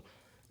 So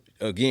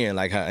again,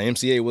 like how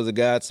MCA was a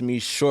guide to me,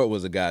 Short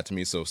was a guide to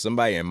me. So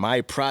somebody in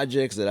my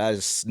projects that I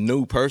just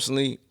knew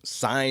personally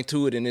signed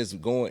to it, and it's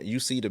going. You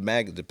see the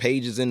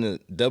pages in the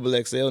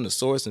XXL and the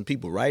Source, and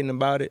people writing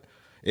about it.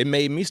 It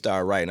made me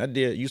start writing.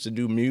 Used to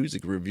do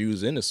music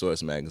reviews in the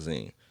Source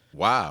magazine.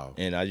 Wow.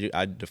 And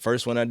the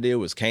first one I did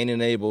was Cain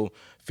and Abel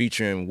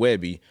featuring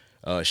Webby,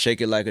 Shake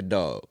It Like a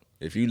Dog.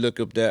 If you look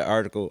up that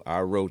article,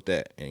 I wrote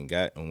that and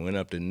went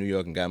up to New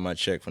York and got my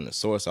check from the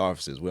Source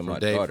offices with my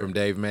daughter. From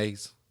Dave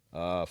Mays?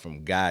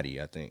 From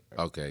Gotti, I think.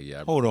 Okay,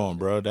 yeah. Hold on,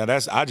 bro. Now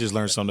I just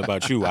learned something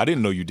about you. I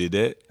didn't know you did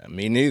that.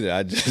 Me neither.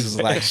 I just was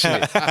like,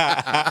 shit.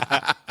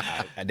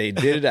 They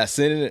did it. I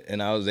sent it, and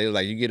they were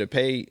like, you get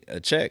a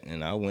check,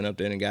 and I went up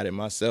there and got it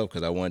myself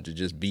because I wanted to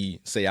just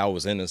say I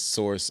was in a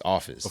Source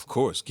office. Of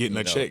course, getting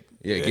a check.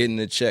 Yeah, getting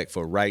a check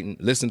for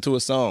listen to a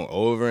song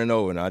over and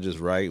over, and I just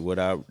write what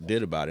I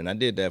did about it. And I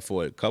did that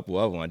for a couple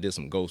of them. I did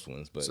some ghost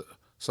ones, but.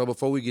 So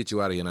before we get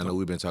you out of here, and I know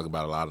we've been talking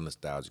about a lot of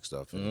nostalgic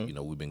stuff, and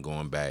we've been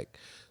going back.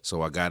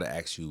 So I got to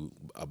ask you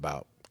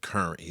about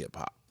current hip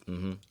hop.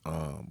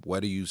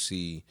 Where do you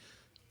see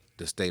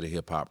the state of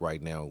hip hop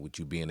right now? With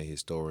you being a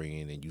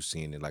historian and you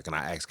seeing it, and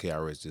I asked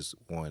KRS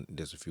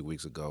this a few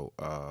weeks ago.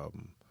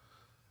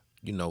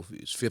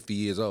 It's 50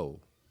 years old.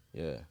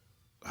 Yeah.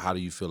 How do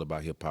you feel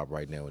about hip hop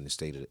right now in the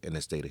state of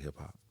hip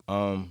hop?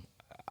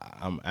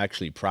 I'm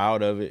actually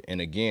proud of it, and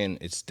again,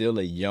 it's still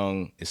the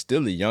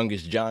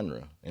youngest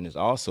genre, and it's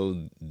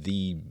also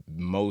the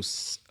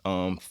most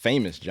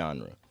famous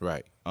genre.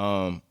 Right.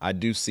 I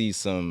do see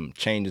some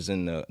changes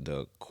in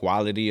the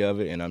quality of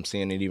it, and I'm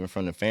seeing it even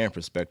from the fan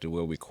perspective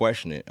where we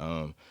question it,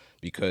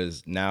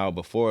 because now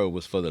before it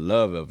was for the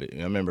love of it.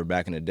 I remember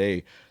back in the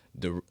day,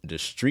 the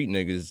street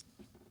niggas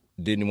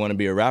didn't want to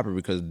be a rapper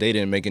because they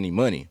didn't make any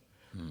money.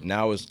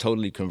 Now it's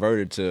totally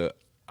converted to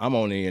I'm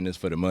only in this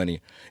for the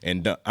money,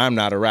 and I'm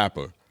not a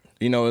rapper.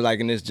 And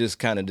it's just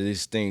kind of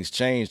these things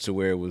changed to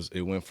where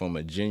it went from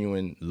a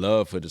genuine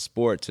love for the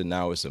sport to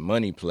now it's a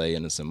money play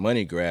and it's a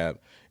money grab,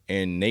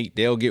 and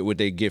they'll get what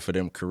they get for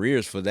them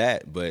careers for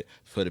that, but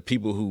for the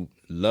people who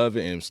love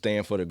it and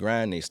stand for the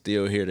grind, they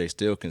still here, they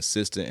still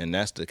consistent, and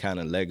that's the kind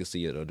of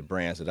legacy of the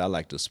brands that I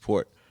like to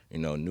support.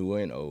 New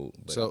and old.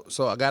 But.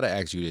 So I got to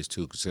ask you this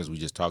too, since we're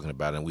just talking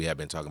about it, and we have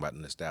been talking about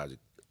the nostalgia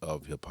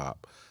of hip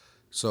hop.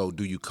 So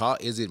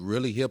is it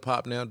really hip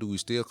hop now? Do we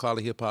still call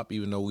it hip hop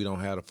even though we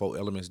don't have the 4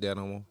 elements there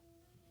no more?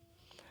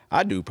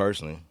 I do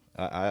personally.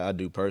 I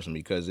do personally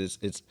because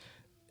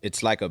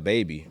it's like a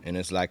baby and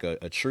it's like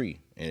a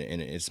tree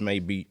and it's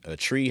maybe a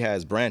tree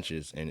has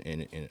branches and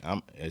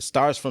it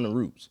starts from the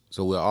roots.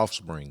 So we're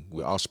offspring.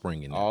 We're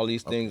offspring in that. All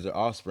these things are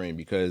offspring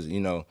because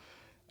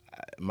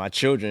my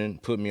children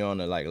put me on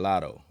to like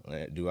Lotto.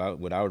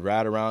 Would I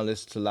ride around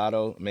listen to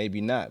Lotto?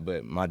 Maybe not,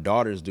 but my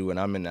daughters do, and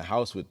I'm in the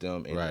house with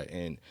them. And,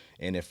 right.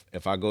 And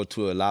if I go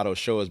to a Lotto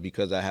show, it's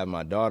because I have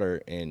my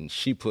daughter, and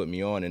she put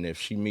me on. And if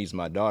she meets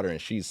my daughter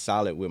and she's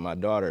solid with my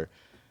daughter,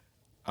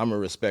 I'm gonna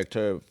respect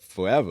her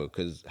forever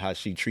because how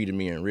she treated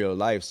me in real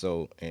life.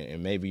 So,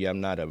 and maybe I'm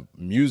not a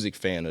music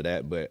fan of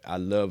that, but I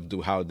love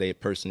how that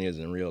person is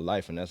in real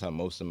life, and that's how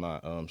most of my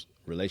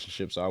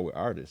relationships are with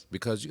artists.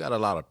 Because you got a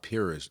lot of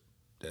purists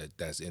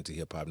that's into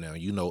hip hop now.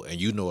 You know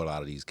a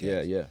lot of these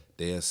cats. Yeah.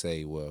 They'll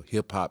say, well,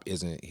 hip hop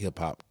isn't hip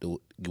hop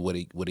what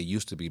it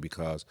used to be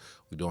because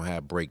we don't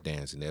have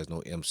breakdancing. There's no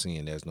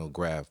MCing. There's no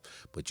graph.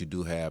 But you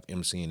do have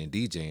MCing and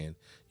DJing.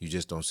 You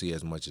just don't see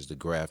as much as the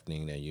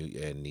grafting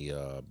and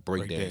the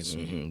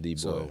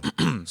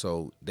breakdancing.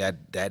 So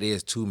that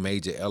is 2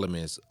 major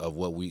elements of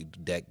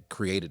that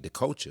created the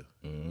culture.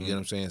 You get what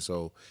I'm saying?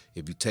 So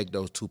if you take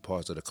those 2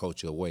 parts of the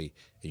culture away,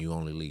 and you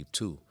only leave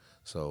 2,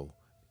 so.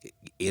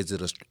 Is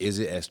it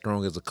as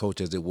strong as a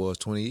culture as it was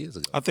 20 years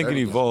ago? I think it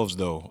evolves,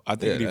 though. I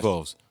think it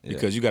evolves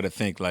because you got to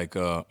think like,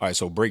 all right,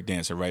 so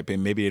breakdancer, right?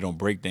 Maybe they don't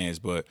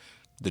breakdance, but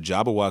the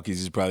Jabberwockies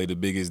is probably the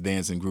biggest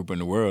dancing group in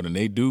the world, and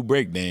they do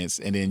breakdance.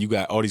 And then you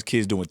got all these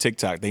kids doing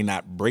TikTok. They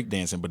not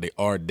breakdancing, but they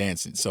are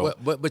dancing. So,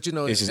 but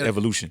it's just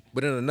evolution.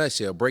 But in a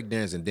nutshell,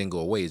 breakdancing didn't go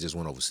away. It just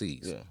went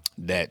overseas. Yeah.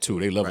 That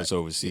too. They love us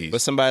overseas. But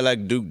somebody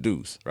like Duke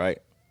Deuce, right?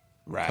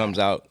 Right. Comes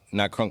out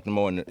not crunk no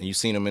more, and you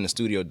seen him in the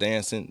studio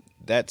dancing.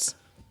 That's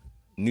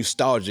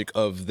nostalgic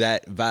of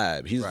that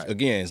vibe. He's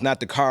again, it's not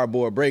the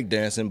cardboard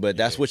breakdancing, but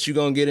that's what you're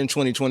gonna get in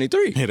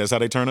 2023. Yeah, that's how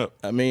they turn up.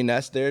 I mean,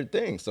 that's their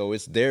thing. So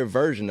it's their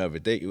version of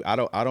it. I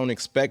don't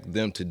expect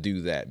them to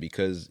do that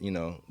because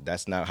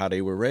that's not how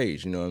they were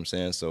raised. You know what I'm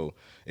saying? So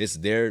it's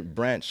their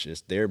branch.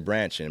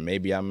 And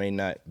maybe I may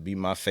not be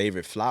my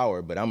favorite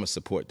flower, but I'm gonna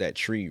support that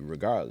tree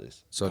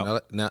regardless. So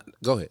now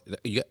go ahead.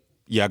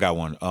 Yeah, I got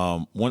one.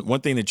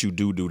 One thing that you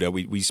do that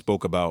we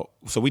spoke about.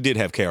 So we did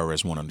have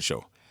KRS-One on the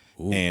show.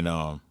 Ooh, and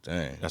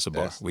dang, that's a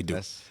bar. We do.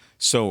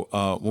 So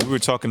when we were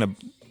talking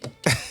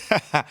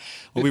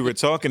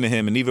to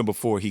him, and even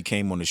before he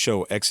came on the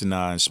show, X and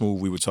I and Smooth,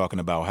 we were talking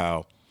about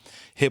how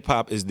hip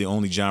hop is the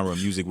only genre of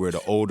music where the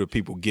older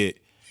people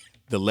get,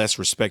 the less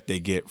respect they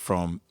get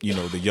from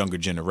the younger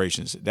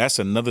generations. That's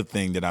another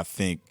thing that I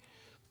think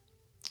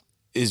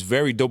is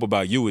very dope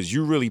about you is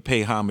you really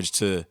pay homage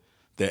to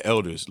the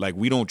elders. Like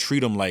we don't treat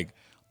them like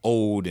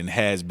old and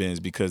has-beens,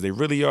 because they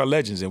really are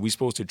legends, and we're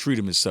supposed to treat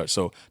them as such.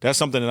 So that's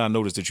something that I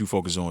noticed that you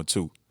focus on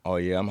too. Oh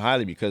yeah, I'm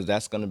highly, because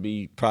that's gonna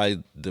be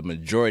probably the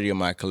majority of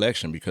my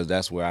collection, because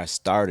that's where I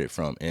started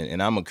from.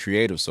 And I'm a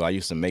creative, so I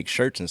used to make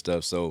shirts and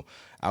stuff. So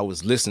I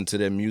was listening to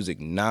their music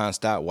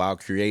nonstop while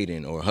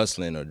creating or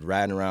hustling or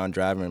riding around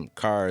driving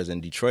cars in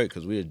Detroit,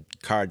 because we're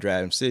a car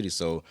driving city.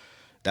 So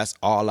that's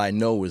all I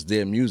know was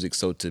their music.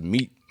 So to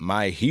meet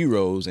my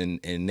heroes and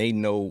they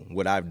know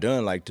what I've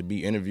done, like to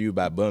be interviewed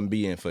by Bun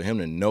B and for him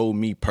to know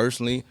me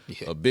personally,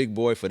 a big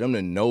boy, for them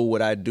to know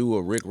what I do,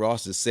 or Rick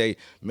Ross to say,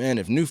 man,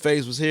 if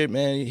Nuface was here,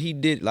 man, he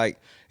did, like,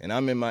 and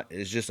I'm in my,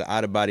 it's just an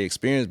out of body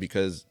experience,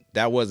 because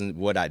that wasn't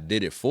what I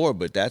did it for,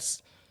 but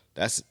that's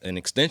an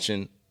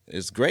extension.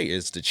 It's great.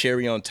 It's the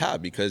cherry on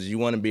top, because you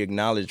want to be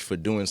acknowledged for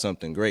doing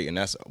something great, and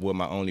that's what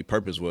my only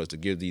purpose was, to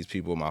give these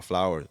people my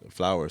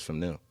flowers from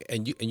them.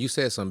 And you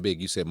said something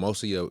big. You said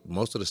most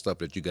of the stuff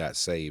that you got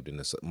saved,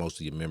 and most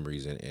of your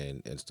memories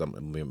and some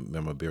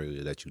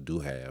memorabilia that you do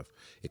have,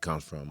 it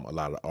comes from a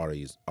lot of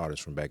artists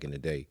from back in the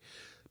day.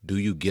 Do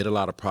you get a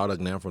lot of product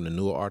now from the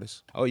newer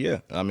artists? Oh yeah.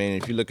 I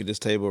mean, if you look at this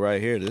table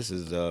right here, this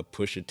is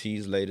Pusha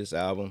T's latest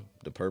album,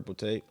 The Purple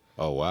Tape.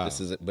 Oh wow!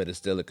 But it's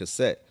still a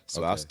cassette, so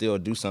Okay. I'll still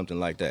do something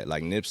like that,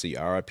 like Nipsey,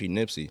 R.I.P.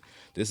 Nipsey.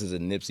 This is a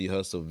Nipsey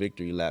Hussle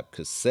Victory Lap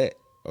cassette.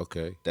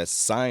 Okay. That's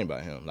signed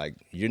by him. Like,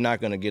 you're not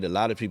gonna get a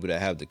lot of people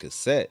that have the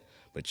cassette,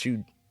 but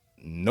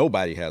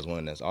nobody has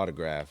one that's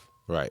autographed.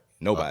 Right.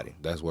 Nobody.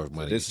 That's worth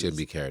money. this You shouldn't is-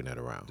 be carrying that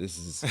around. This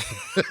is,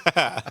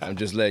 I'm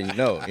just letting you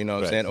know what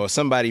I'm saying? Or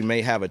somebody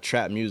may have a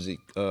trap music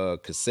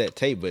cassette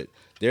tape, but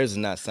theirs is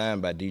not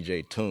signed by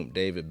DJ Toomp,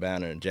 David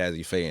Banner, and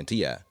Jazzy Faye, and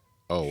T.I.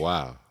 Oh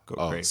wow!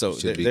 crazy. So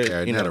should be there-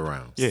 carrying you know, that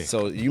around. Yeah.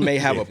 So you may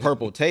have a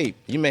purple tape.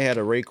 You may have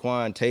a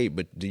Raekwon tape,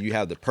 but do you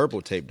have the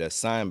purple tape that's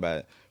signed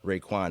by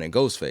Raekwon and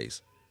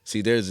Ghostface?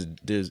 See, there's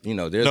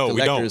No, we don't.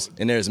 collectors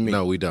and there's me.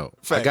 No, we don't.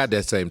 I Fact. got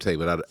that same tape,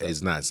 but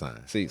it's not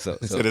signed. See, so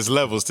So there's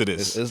levels to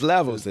this. it's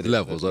levels to this.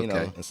 Levels, you know?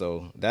 okay. And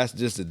so that's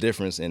just the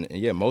difference. And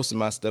yeah, most of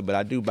my stuff, but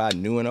I do buy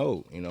new and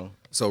old, you know.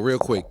 So real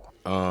quick,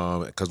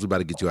 because we about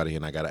to get you out of here,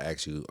 and I gotta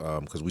ask you,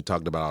 because we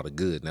talked about all the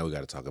good, now we got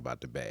to talk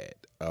about the bad,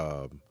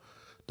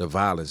 the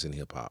violence in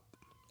hip hop.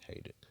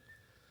 Hate it.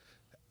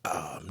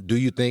 Do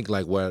you think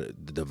like where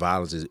the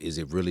violence is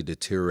it really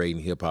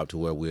deteriorating hip hop to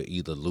where we're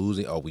either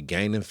losing, or we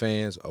gaining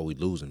fans, or we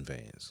losing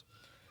fans?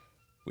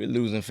 We're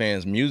losing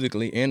fans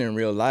musically and in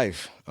real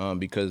life,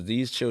 because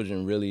these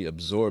children really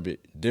absorb it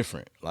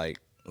different. Like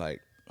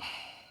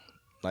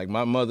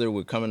my mother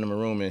would come into my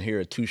room and hear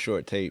a Too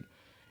Short tape,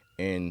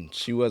 and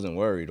she wasn't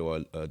worried,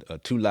 or a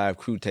Two Live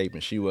Crew tape,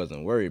 and she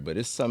wasn't worried. But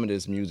it's some of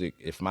this music,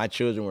 if my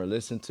children were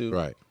listening to,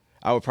 Right.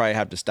 I would probably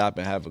have to stop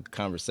and have a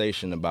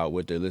conversation about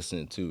what they're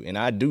listening to. And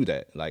I do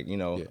that, like, you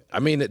know. Yeah. I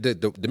mean,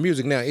 the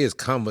music now is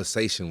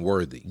conversation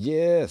worthy.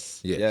 Yes.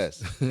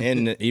 Yes.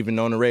 And even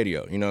on the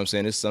radio, you know what I'm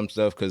saying? It's some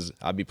stuff, because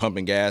I be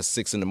pumping gas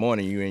 6 a.m,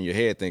 you in your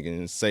head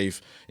thinking it's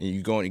safe, and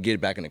you go and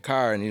get back in the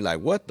car, and you're like,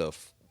 what the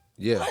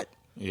Yeah. what?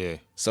 Yeah.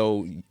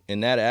 So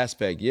in that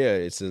aspect, yeah,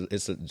 it's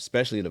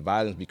especially the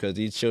violence, because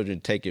these children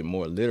take it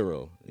more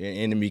literal,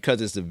 and because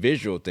it's a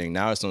visual thing.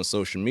 Now it's on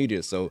social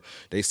media, so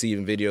they see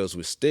even videos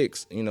with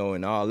sticks, you know,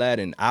 and all that,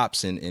 and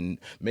ops and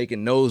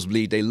making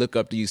nosebleed. They look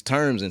up these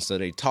terms, and so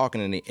they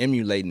talking and they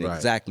emulating Right.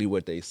 exactly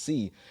what they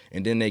see,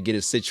 and then they get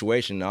a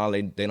situation. All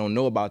they don't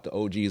know about the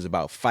OGs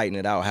about fighting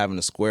it out, having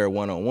a square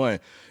one-on-one.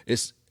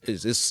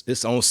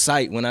 It's on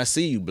sight when I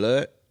see you,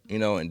 blood, you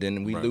know, and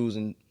then we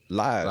losing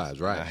lives.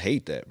 Right. I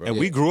hate that, bro. And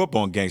we grew up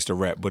on gangster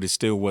rap, but it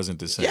still wasn't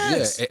the same.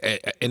 Yes. Yeah,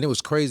 and it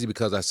was crazy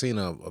because I seen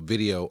a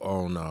video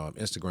on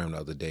Instagram the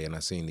other day, and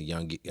I seen the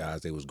young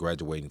guys, they was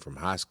graduating from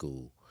high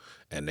school,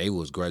 and they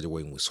was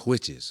graduating with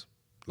switches.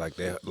 Like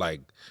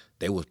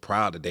they was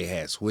proud that they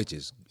had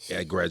switches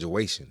at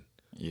graduation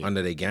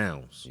under their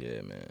gowns.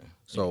 Yeah, man.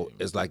 So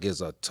it's like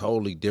it's a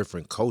totally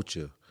different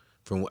culture.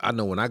 From I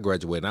know when I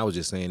graduated, and I was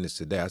just saying this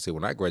today. I said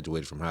when I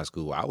graduated from high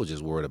school, I was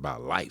just worried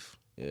about life.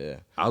 Yeah.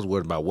 I was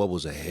worried about what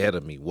was ahead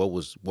of me. What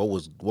was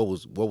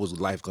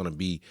life gonna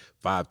be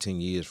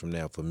 5-10 years from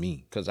now for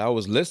me? Cause I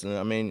was listening.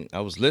 I mean,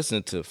 I was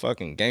listening to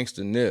fucking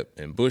Gangsta Nip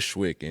and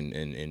Bushwick and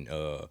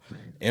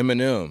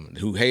Eminem,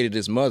 who hated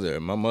his mother.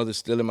 My mother's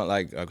still in my,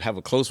 like, I have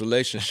a close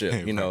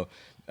relationship. You know,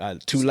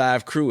 Two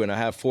Live Crew, and I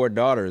have 4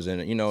 daughters,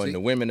 and you know, and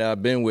the women that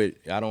I've been with,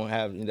 I don't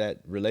have that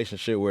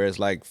relationship where it's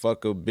like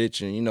fuck a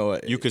bitch, and you know,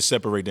 You could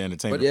separate the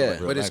entertainment. But from yeah,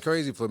 real but it's life.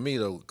 crazy for me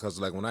though, because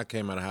like when I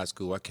came out of high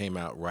school, I came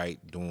out right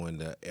during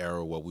the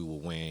era where we were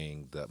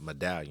wearing the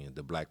medallion,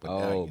 the black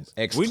medallions.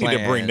 We need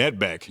to bring that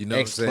back. You know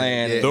what I'm saying?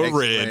 X-Clan, Yeah, The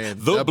X-Clan, red,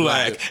 the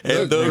black,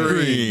 and the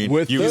green.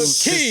 with You the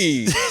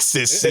see-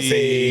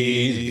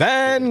 keys.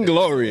 Van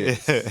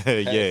Glorious.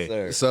 Yeah.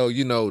 Sir. So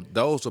you know,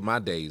 those were my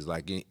days.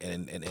 Like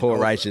and Poor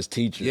those- righteous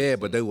teacher. Yeah,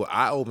 but they were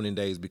eye-opening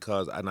days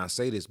because, and I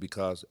say this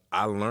because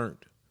I learned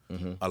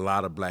a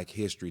lot of Black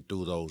history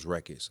through those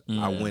records.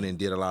 I went and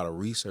did a lot of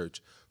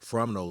research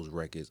from those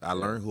records. I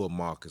learned who a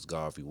Marcus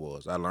Garvey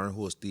was. I learned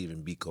who a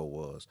Stephen Biko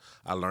was.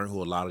 I learned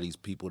who a lot of these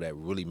people that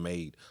really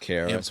made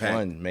impact.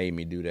 KRS-One made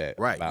me do that.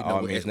 Right. By You know,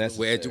 all means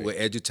necessary. with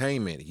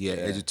edutainment. You had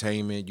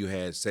edutainment, you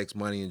had Sex,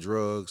 Money, and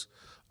Drugs.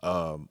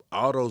 All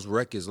those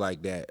records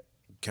like that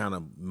kind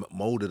of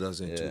molded us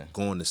into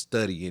going to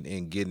study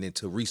and getting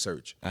into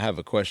research. I have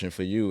a question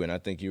for you, and I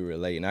think you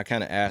relate. And I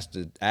kind of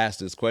ask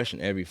this question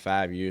every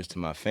 5 years to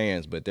my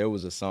fans, but there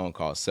was a song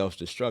called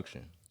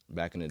Self-Destruction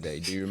back in the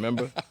day. Do you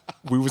remember?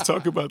 We was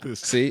talking about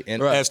this. See?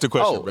 And Ask the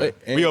question, bro.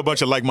 We are a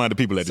bunch of like-minded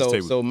people at this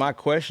table. So my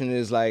question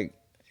is like,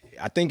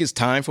 I think it's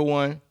time for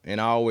one,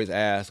 and I always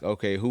ask,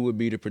 okay, who would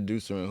be the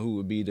producer and who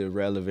would be the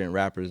relevant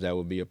rappers that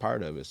would be a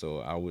part of it? So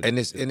I would, and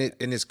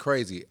it's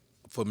crazy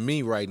for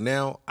me right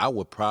now. I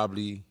would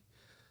probably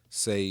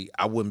say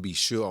I wouldn't be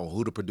sure on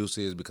who the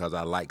producer is because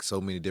I like so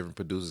many different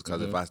producers.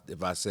 Because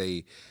if I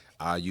say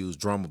I use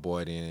Drummer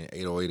Boy, then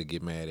 808 will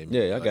get mad at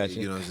me. Yeah, I got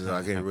you. You know, so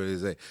I can't really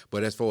say.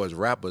 But as far as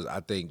rappers,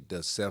 I think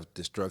the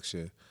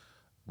Self-Destruction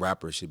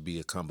rapper should be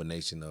a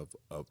combination of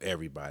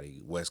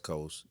everybody: West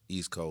Coast,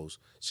 East Coast,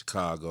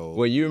 Chicago.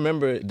 Well, you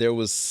remember there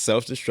was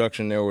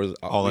Self-Destruction. There was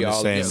All in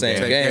the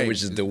same game,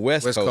 which is the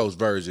West Coast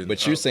version.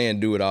 But you're saying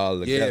do it all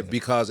together. Yeah,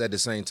 because at the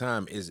same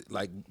time, is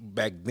like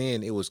back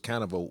then it was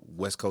kind of a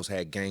West Coast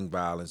had gang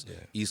violence.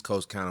 East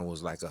Coast kind of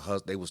was like a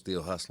hustle. They were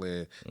still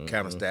hustling,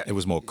 kind of stuff. It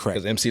was more crack.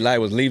 Because MC Light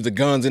was leave the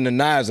guns and the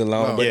knives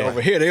alone, but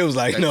over here they was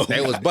like, no.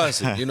 They was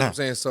busting. You know what I'm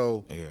saying?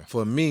 So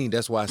for me,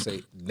 that's why I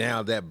say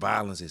now that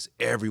violence is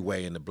everywhere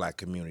in the Black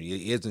community.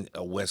 It isn't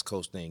a West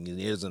Coast thing. It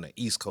isn't an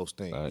East Coast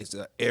thing. Right. It's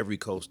a every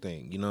coast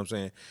thing. You know what I'm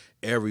saying?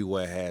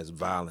 Everywhere has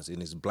violence,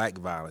 and it's Black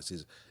violence.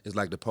 It's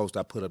like the post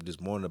I put up this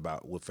morning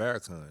about with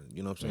Farrakhan.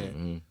 You know what I'm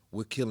saying?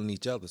 We're killing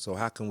each other. So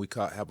how can we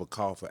have a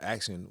call for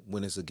action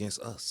when it's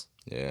against us?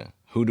 Yeah.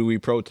 Who do we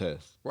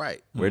protest?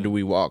 Right. Where do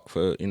we walk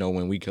for,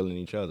 when we killing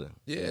each other?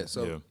 Yeah.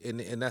 So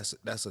and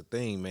that's a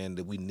thing, man,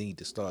 that we need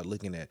to start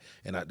looking at.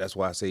 And that's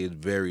why I say it's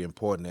very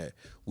important that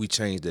we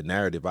change the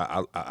narrative.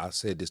 I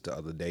said this the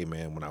other day,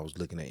 man, when I was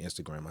looking at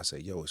Instagram. I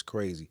said, yo, it's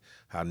crazy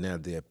how now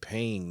they're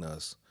paying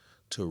us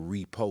to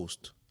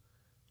repost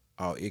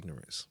our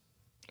ignorance.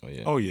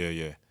 Oh,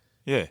 yeah.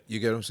 Yeah. You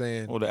get what I'm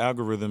saying? Well, the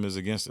algorithm is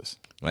against us.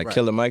 Like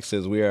Killer Mike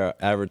says, we are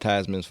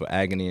advertisements for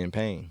agony and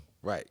pain.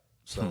 Right.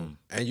 So,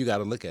 and you got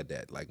to look at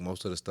that. Like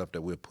most of the stuff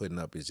that we're putting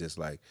up is just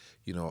like,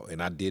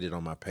 and I did it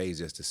on my page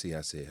just to see.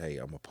 I said, hey,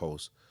 I'm going to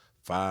post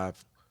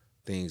 5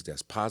 things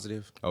that's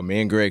positive. Oh,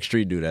 me and Greg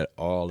Street do that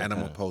all the time. And I'm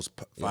going to post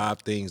 5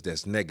 things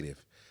that's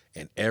negative.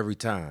 And every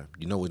time,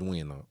 you know what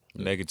win on?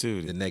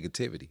 Negativity. The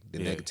negativity. The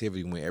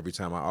negativity win every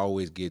time. I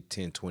always get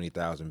 10,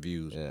 20,000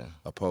 views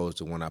opposed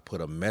to when I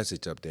put a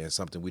message up there and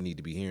something we need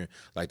to be hearing.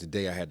 Like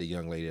today I had the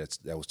young lady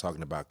that was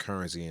talking about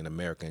currency in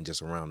America and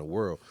just around the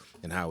world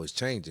and how it's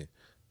changing.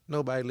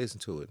 Nobody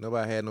listened to it.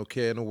 Nobody had no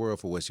care in the world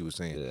for what she was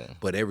saying. Yeah.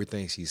 But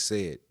everything she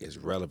said is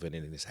relevant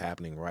and it's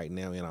happening right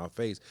now in our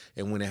face.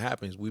 And when it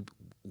happens,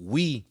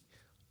 we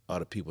are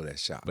the people that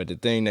shop. But the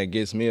thing that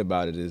gets me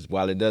about it is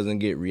while it doesn't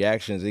get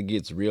reactions, it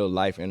gets real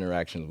life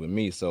interactions with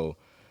me. So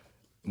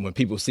when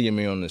people see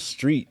me on the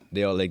street,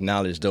 they'll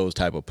acknowledge those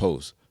type of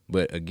posts.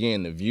 But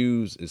again, the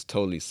views is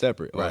totally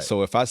separate. Right.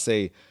 So if I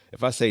say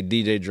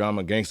DJ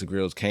Drama Gangsta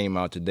Grills came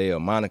out today, or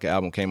Monica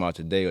album came out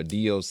today, or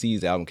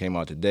DOC's album came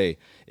out today,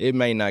 it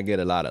may not get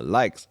a lot of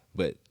likes,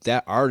 but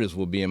that artist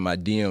will be in my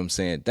DM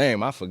saying,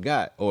 damn, I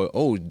forgot. Or,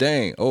 oh,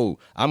 dang,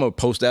 I'm going to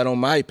post that on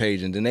my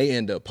page. And then they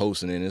end up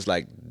posting it. And it's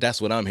like,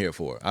 that's what I'm here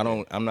for.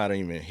 I'm not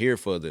even here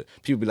for the,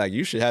 people be like,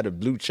 you should have the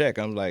blue check.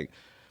 I'm like,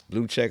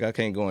 blue check, I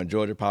can't go in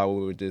Georgia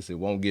Power with this. It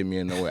won't get me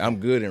in nowhere. I'm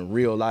good in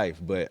real life,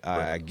 but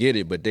I get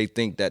it. But they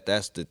think that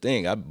that's the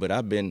thing. But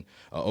I've been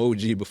an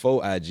OG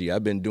before IG.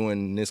 I've been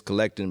doing this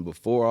collecting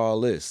before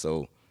all this.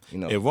 So,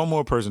 if one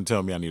more person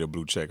tell me I need a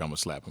blue check, I'm going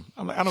to slap him.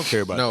 I'm like, I don't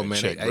care about that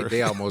check, bro.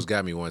 They almost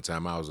got me one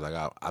time. I was like,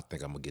 I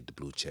think I'm going to get the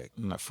blue check.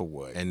 Not for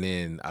what? And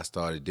then I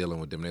started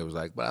dealing with them. They was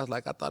like, but I was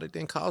like, I thought it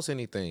didn't cost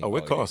anything. Oh,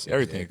 it costs.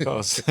 Everything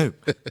costs.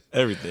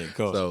 Everything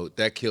costs. So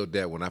that killed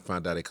that. When I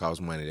found out it cost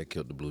money, that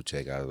killed the blue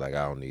check. I was like,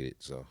 I don't need it.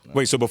 So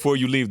wait, so before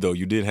you leave, though,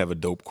 you did have a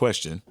dope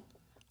question.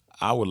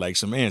 I would like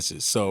some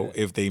answers. So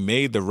if they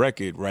made the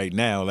record right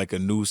now, like a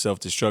new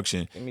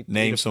Self-Destruction,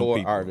 name some 4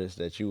 people. artists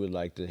that you would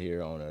like to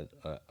hear on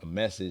a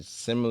message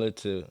similar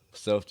to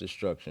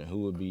Self-Destruction.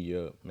 Who would be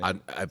your?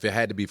 If it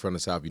had to be from the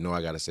South,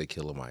 I got to say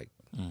Killer Mike.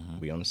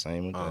 We on the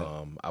same with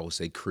that. I would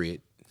say Crit.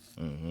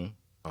 From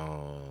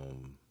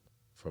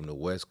the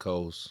West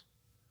Coast,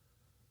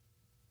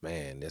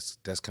 man,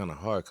 that's kind of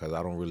hard because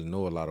I don't really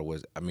know a lot of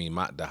West. I mean,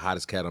 the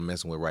hottest cat I'm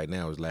messing with right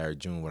now is Larry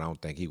June, but I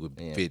don't think he would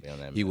fit.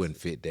 He wouldn't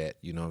fit that.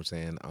 You know what I'm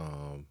saying?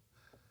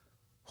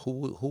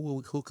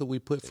 Who could we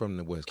put from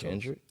the West Coast?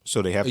 Kendrick.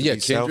 So they have to be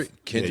Kendrick.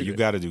 South? Kendrick. Yeah, you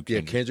got to do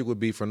Kendrick. Yeah, Kendrick would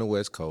be from the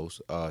West Coast.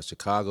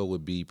 Chicago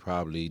would be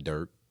probably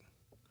Dirk.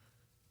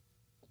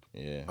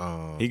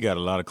 Yeah. He got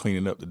a lot of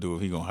cleaning up to do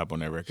if he gonna hop on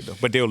that record though.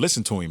 But they'll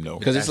listen to him though.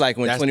 Because it's like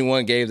when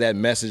 21 gave that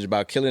message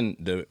about killing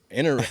the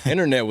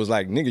internet was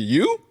like, nigga,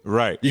 you?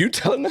 Right. You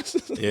telling us?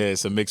 Yeah,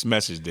 it's a mixed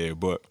message there.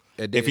 But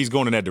And if then- he's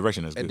going in that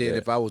direction, that's good. And then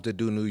if I was to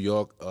do New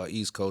York,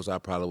 East Coast, I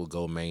probably would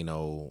go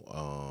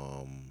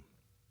Mano.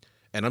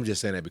 And I'm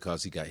just saying that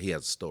because he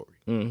has a story.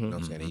 You know what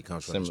I'm saying? He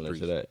comes from Similar the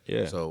to streets. that,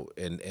 yeah. So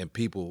and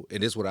people,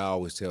 and this is what I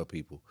always tell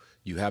people: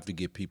 you have to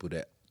get people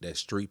that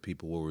street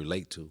people will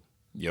relate to.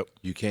 Yep.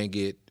 You can't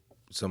get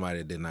somebody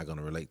that they're not going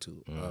to relate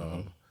to.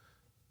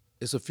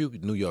 It's a few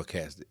New York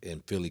cats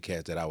and Philly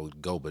cats that I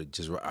would go, but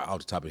just off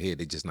the top of the head,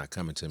 they're just not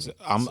coming to me.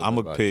 I'm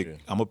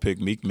gonna pick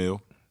Meek Mill.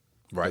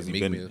 Right, he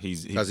Meek been- Mill.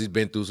 he's- Because he's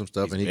been through some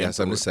stuff and he been got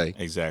something to through say. it.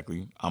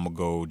 Exactly. I'm gonna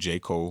go J.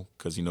 Cole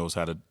because he knows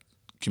how to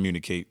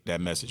communicate that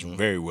message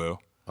very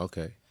well.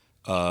 Okay.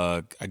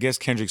 I guess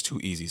Kendrick's too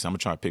easy, so I'm gonna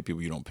try to pick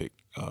people you don't pick.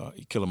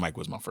 Killer Mike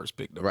was my first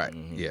pick though. Right.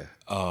 Yeah.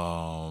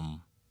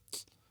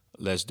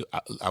 Let's do.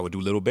 I would do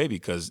Little Baby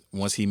because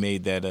once he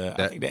made that,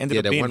 I think that ended yeah,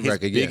 up that being one his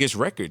record, yeah. biggest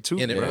record too.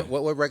 And bro.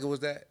 what record was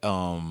that?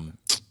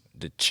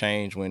 The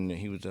change when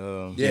he was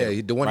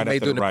Yeah, the one Right he made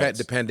after during riots.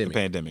 the pandemic. The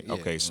pandemic. Yeah.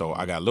 Okay, so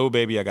I got Lil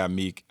Baby, I got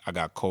Meek, I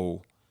got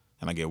Cole,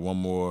 and I get one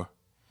more.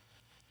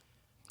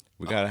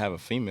 we gotta have a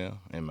female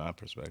in my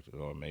perspective,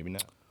 or maybe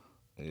not.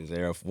 Is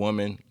there a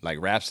woman like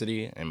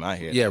Rhapsody in my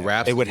head? Yeah,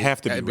 Rhapsody. It would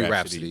have to be It'd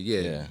Rhapsody.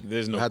 Yeah.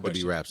 There's no It have to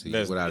question. be Rhapsody,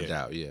 There's- without yeah. a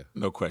doubt. Yeah.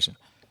 No question.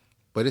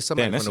 But it's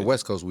somebody Damn, that's from the it.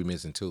 West Coast we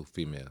missing too,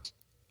 female.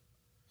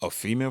 A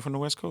female from the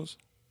West Coast?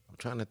 I'm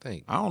trying to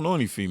think. I don't know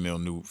any female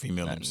Not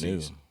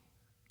MCs.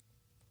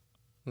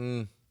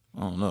 new. I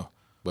don't know.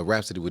 But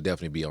Rhapsody would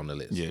definitely be on the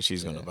list. Yeah,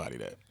 she's gonna body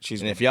that.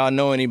 She's And gonna, if y'all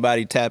know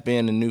anybody, tap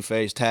in the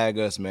Nuface, tag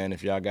us, man.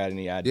 If y'all got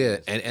any Yeah,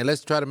 ideas. and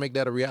let's try to make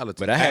that a reality.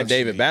 But I had Actually-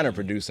 David Banner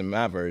producing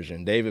my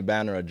version. David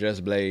Banner or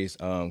Just Blaze,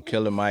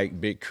 Killer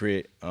Mike, Big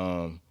Crit,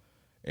 and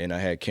I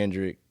had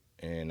Kendrick,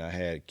 and I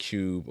had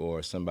Cube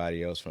or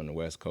somebody else from the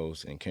West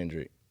Coast, and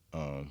Kendrick.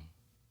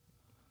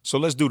 So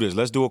let's do this.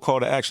 Let's do a call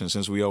to action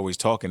since we always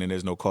talking and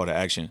there's no call to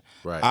action.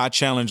 Right. I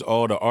challenge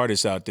all the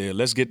artists out there.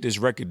 Let's get this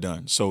record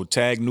done. So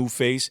tag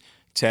Nuface,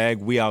 tag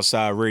We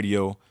Outside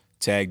Radio,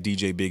 tag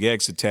DJ Big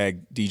X, or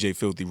tag DJ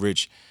Filthy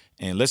Rich,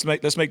 and let's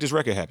make this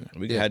record happen.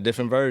 We can have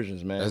different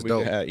versions, man. That's we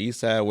dope. can have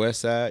East Side,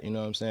 West Side, you know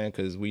what I'm saying?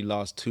 Because we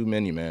lost too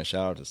many, man.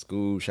 Shout out to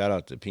School, shout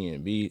out to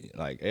P&B.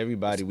 Like,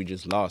 everybody we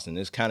just lost, and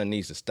this kind of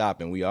needs to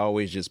stop. And we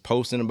always just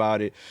posting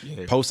about it,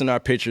 posting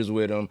our pictures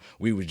with them.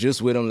 We was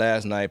just with them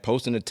last night,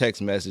 posting a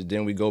text message.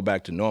 Then we go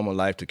back to normal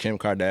life, to Kim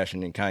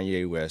Kardashian and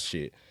Kanye West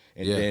shit.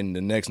 And then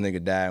the next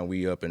nigga die and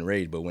we up in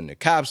rage. But when the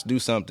cops do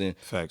something,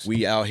 Facts.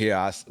 we out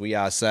here, we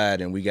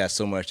outside, and we got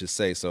so much to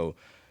say. So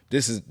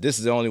this is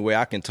the only way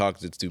I can talk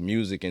to through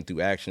music and through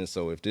action.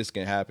 So if this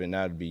can happen,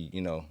 that'd be,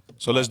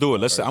 So let's do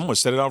it. I'm gonna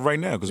set it out right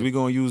now because we're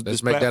gonna use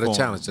Let's this make that a platform.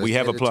 challenge. We Let's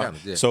have a make it a plot.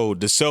 challenge, yeah. So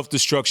the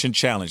self-destruction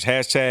challenge,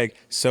 hashtag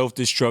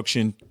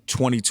self-destruction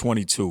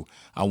 2022.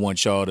 I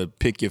want y'all to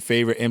pick your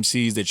favorite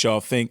MCs that y'all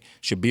think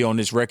should be on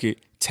this record.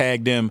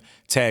 Tag them,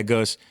 tag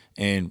us,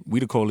 and we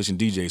the Coalition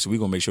DJs, so we're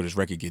gonna make sure this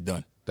record get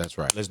done. That's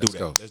right. Let's do that.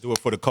 go. Let's do it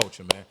for the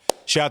culture, man.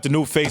 Shout out to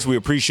Nuface. We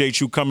appreciate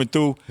you coming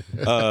through.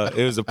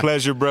 It was a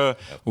pleasure, bro.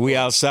 We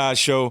Outside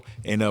show,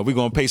 and we're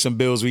going to pay some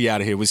bills. We out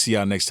of here. We'll see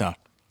y'all next time.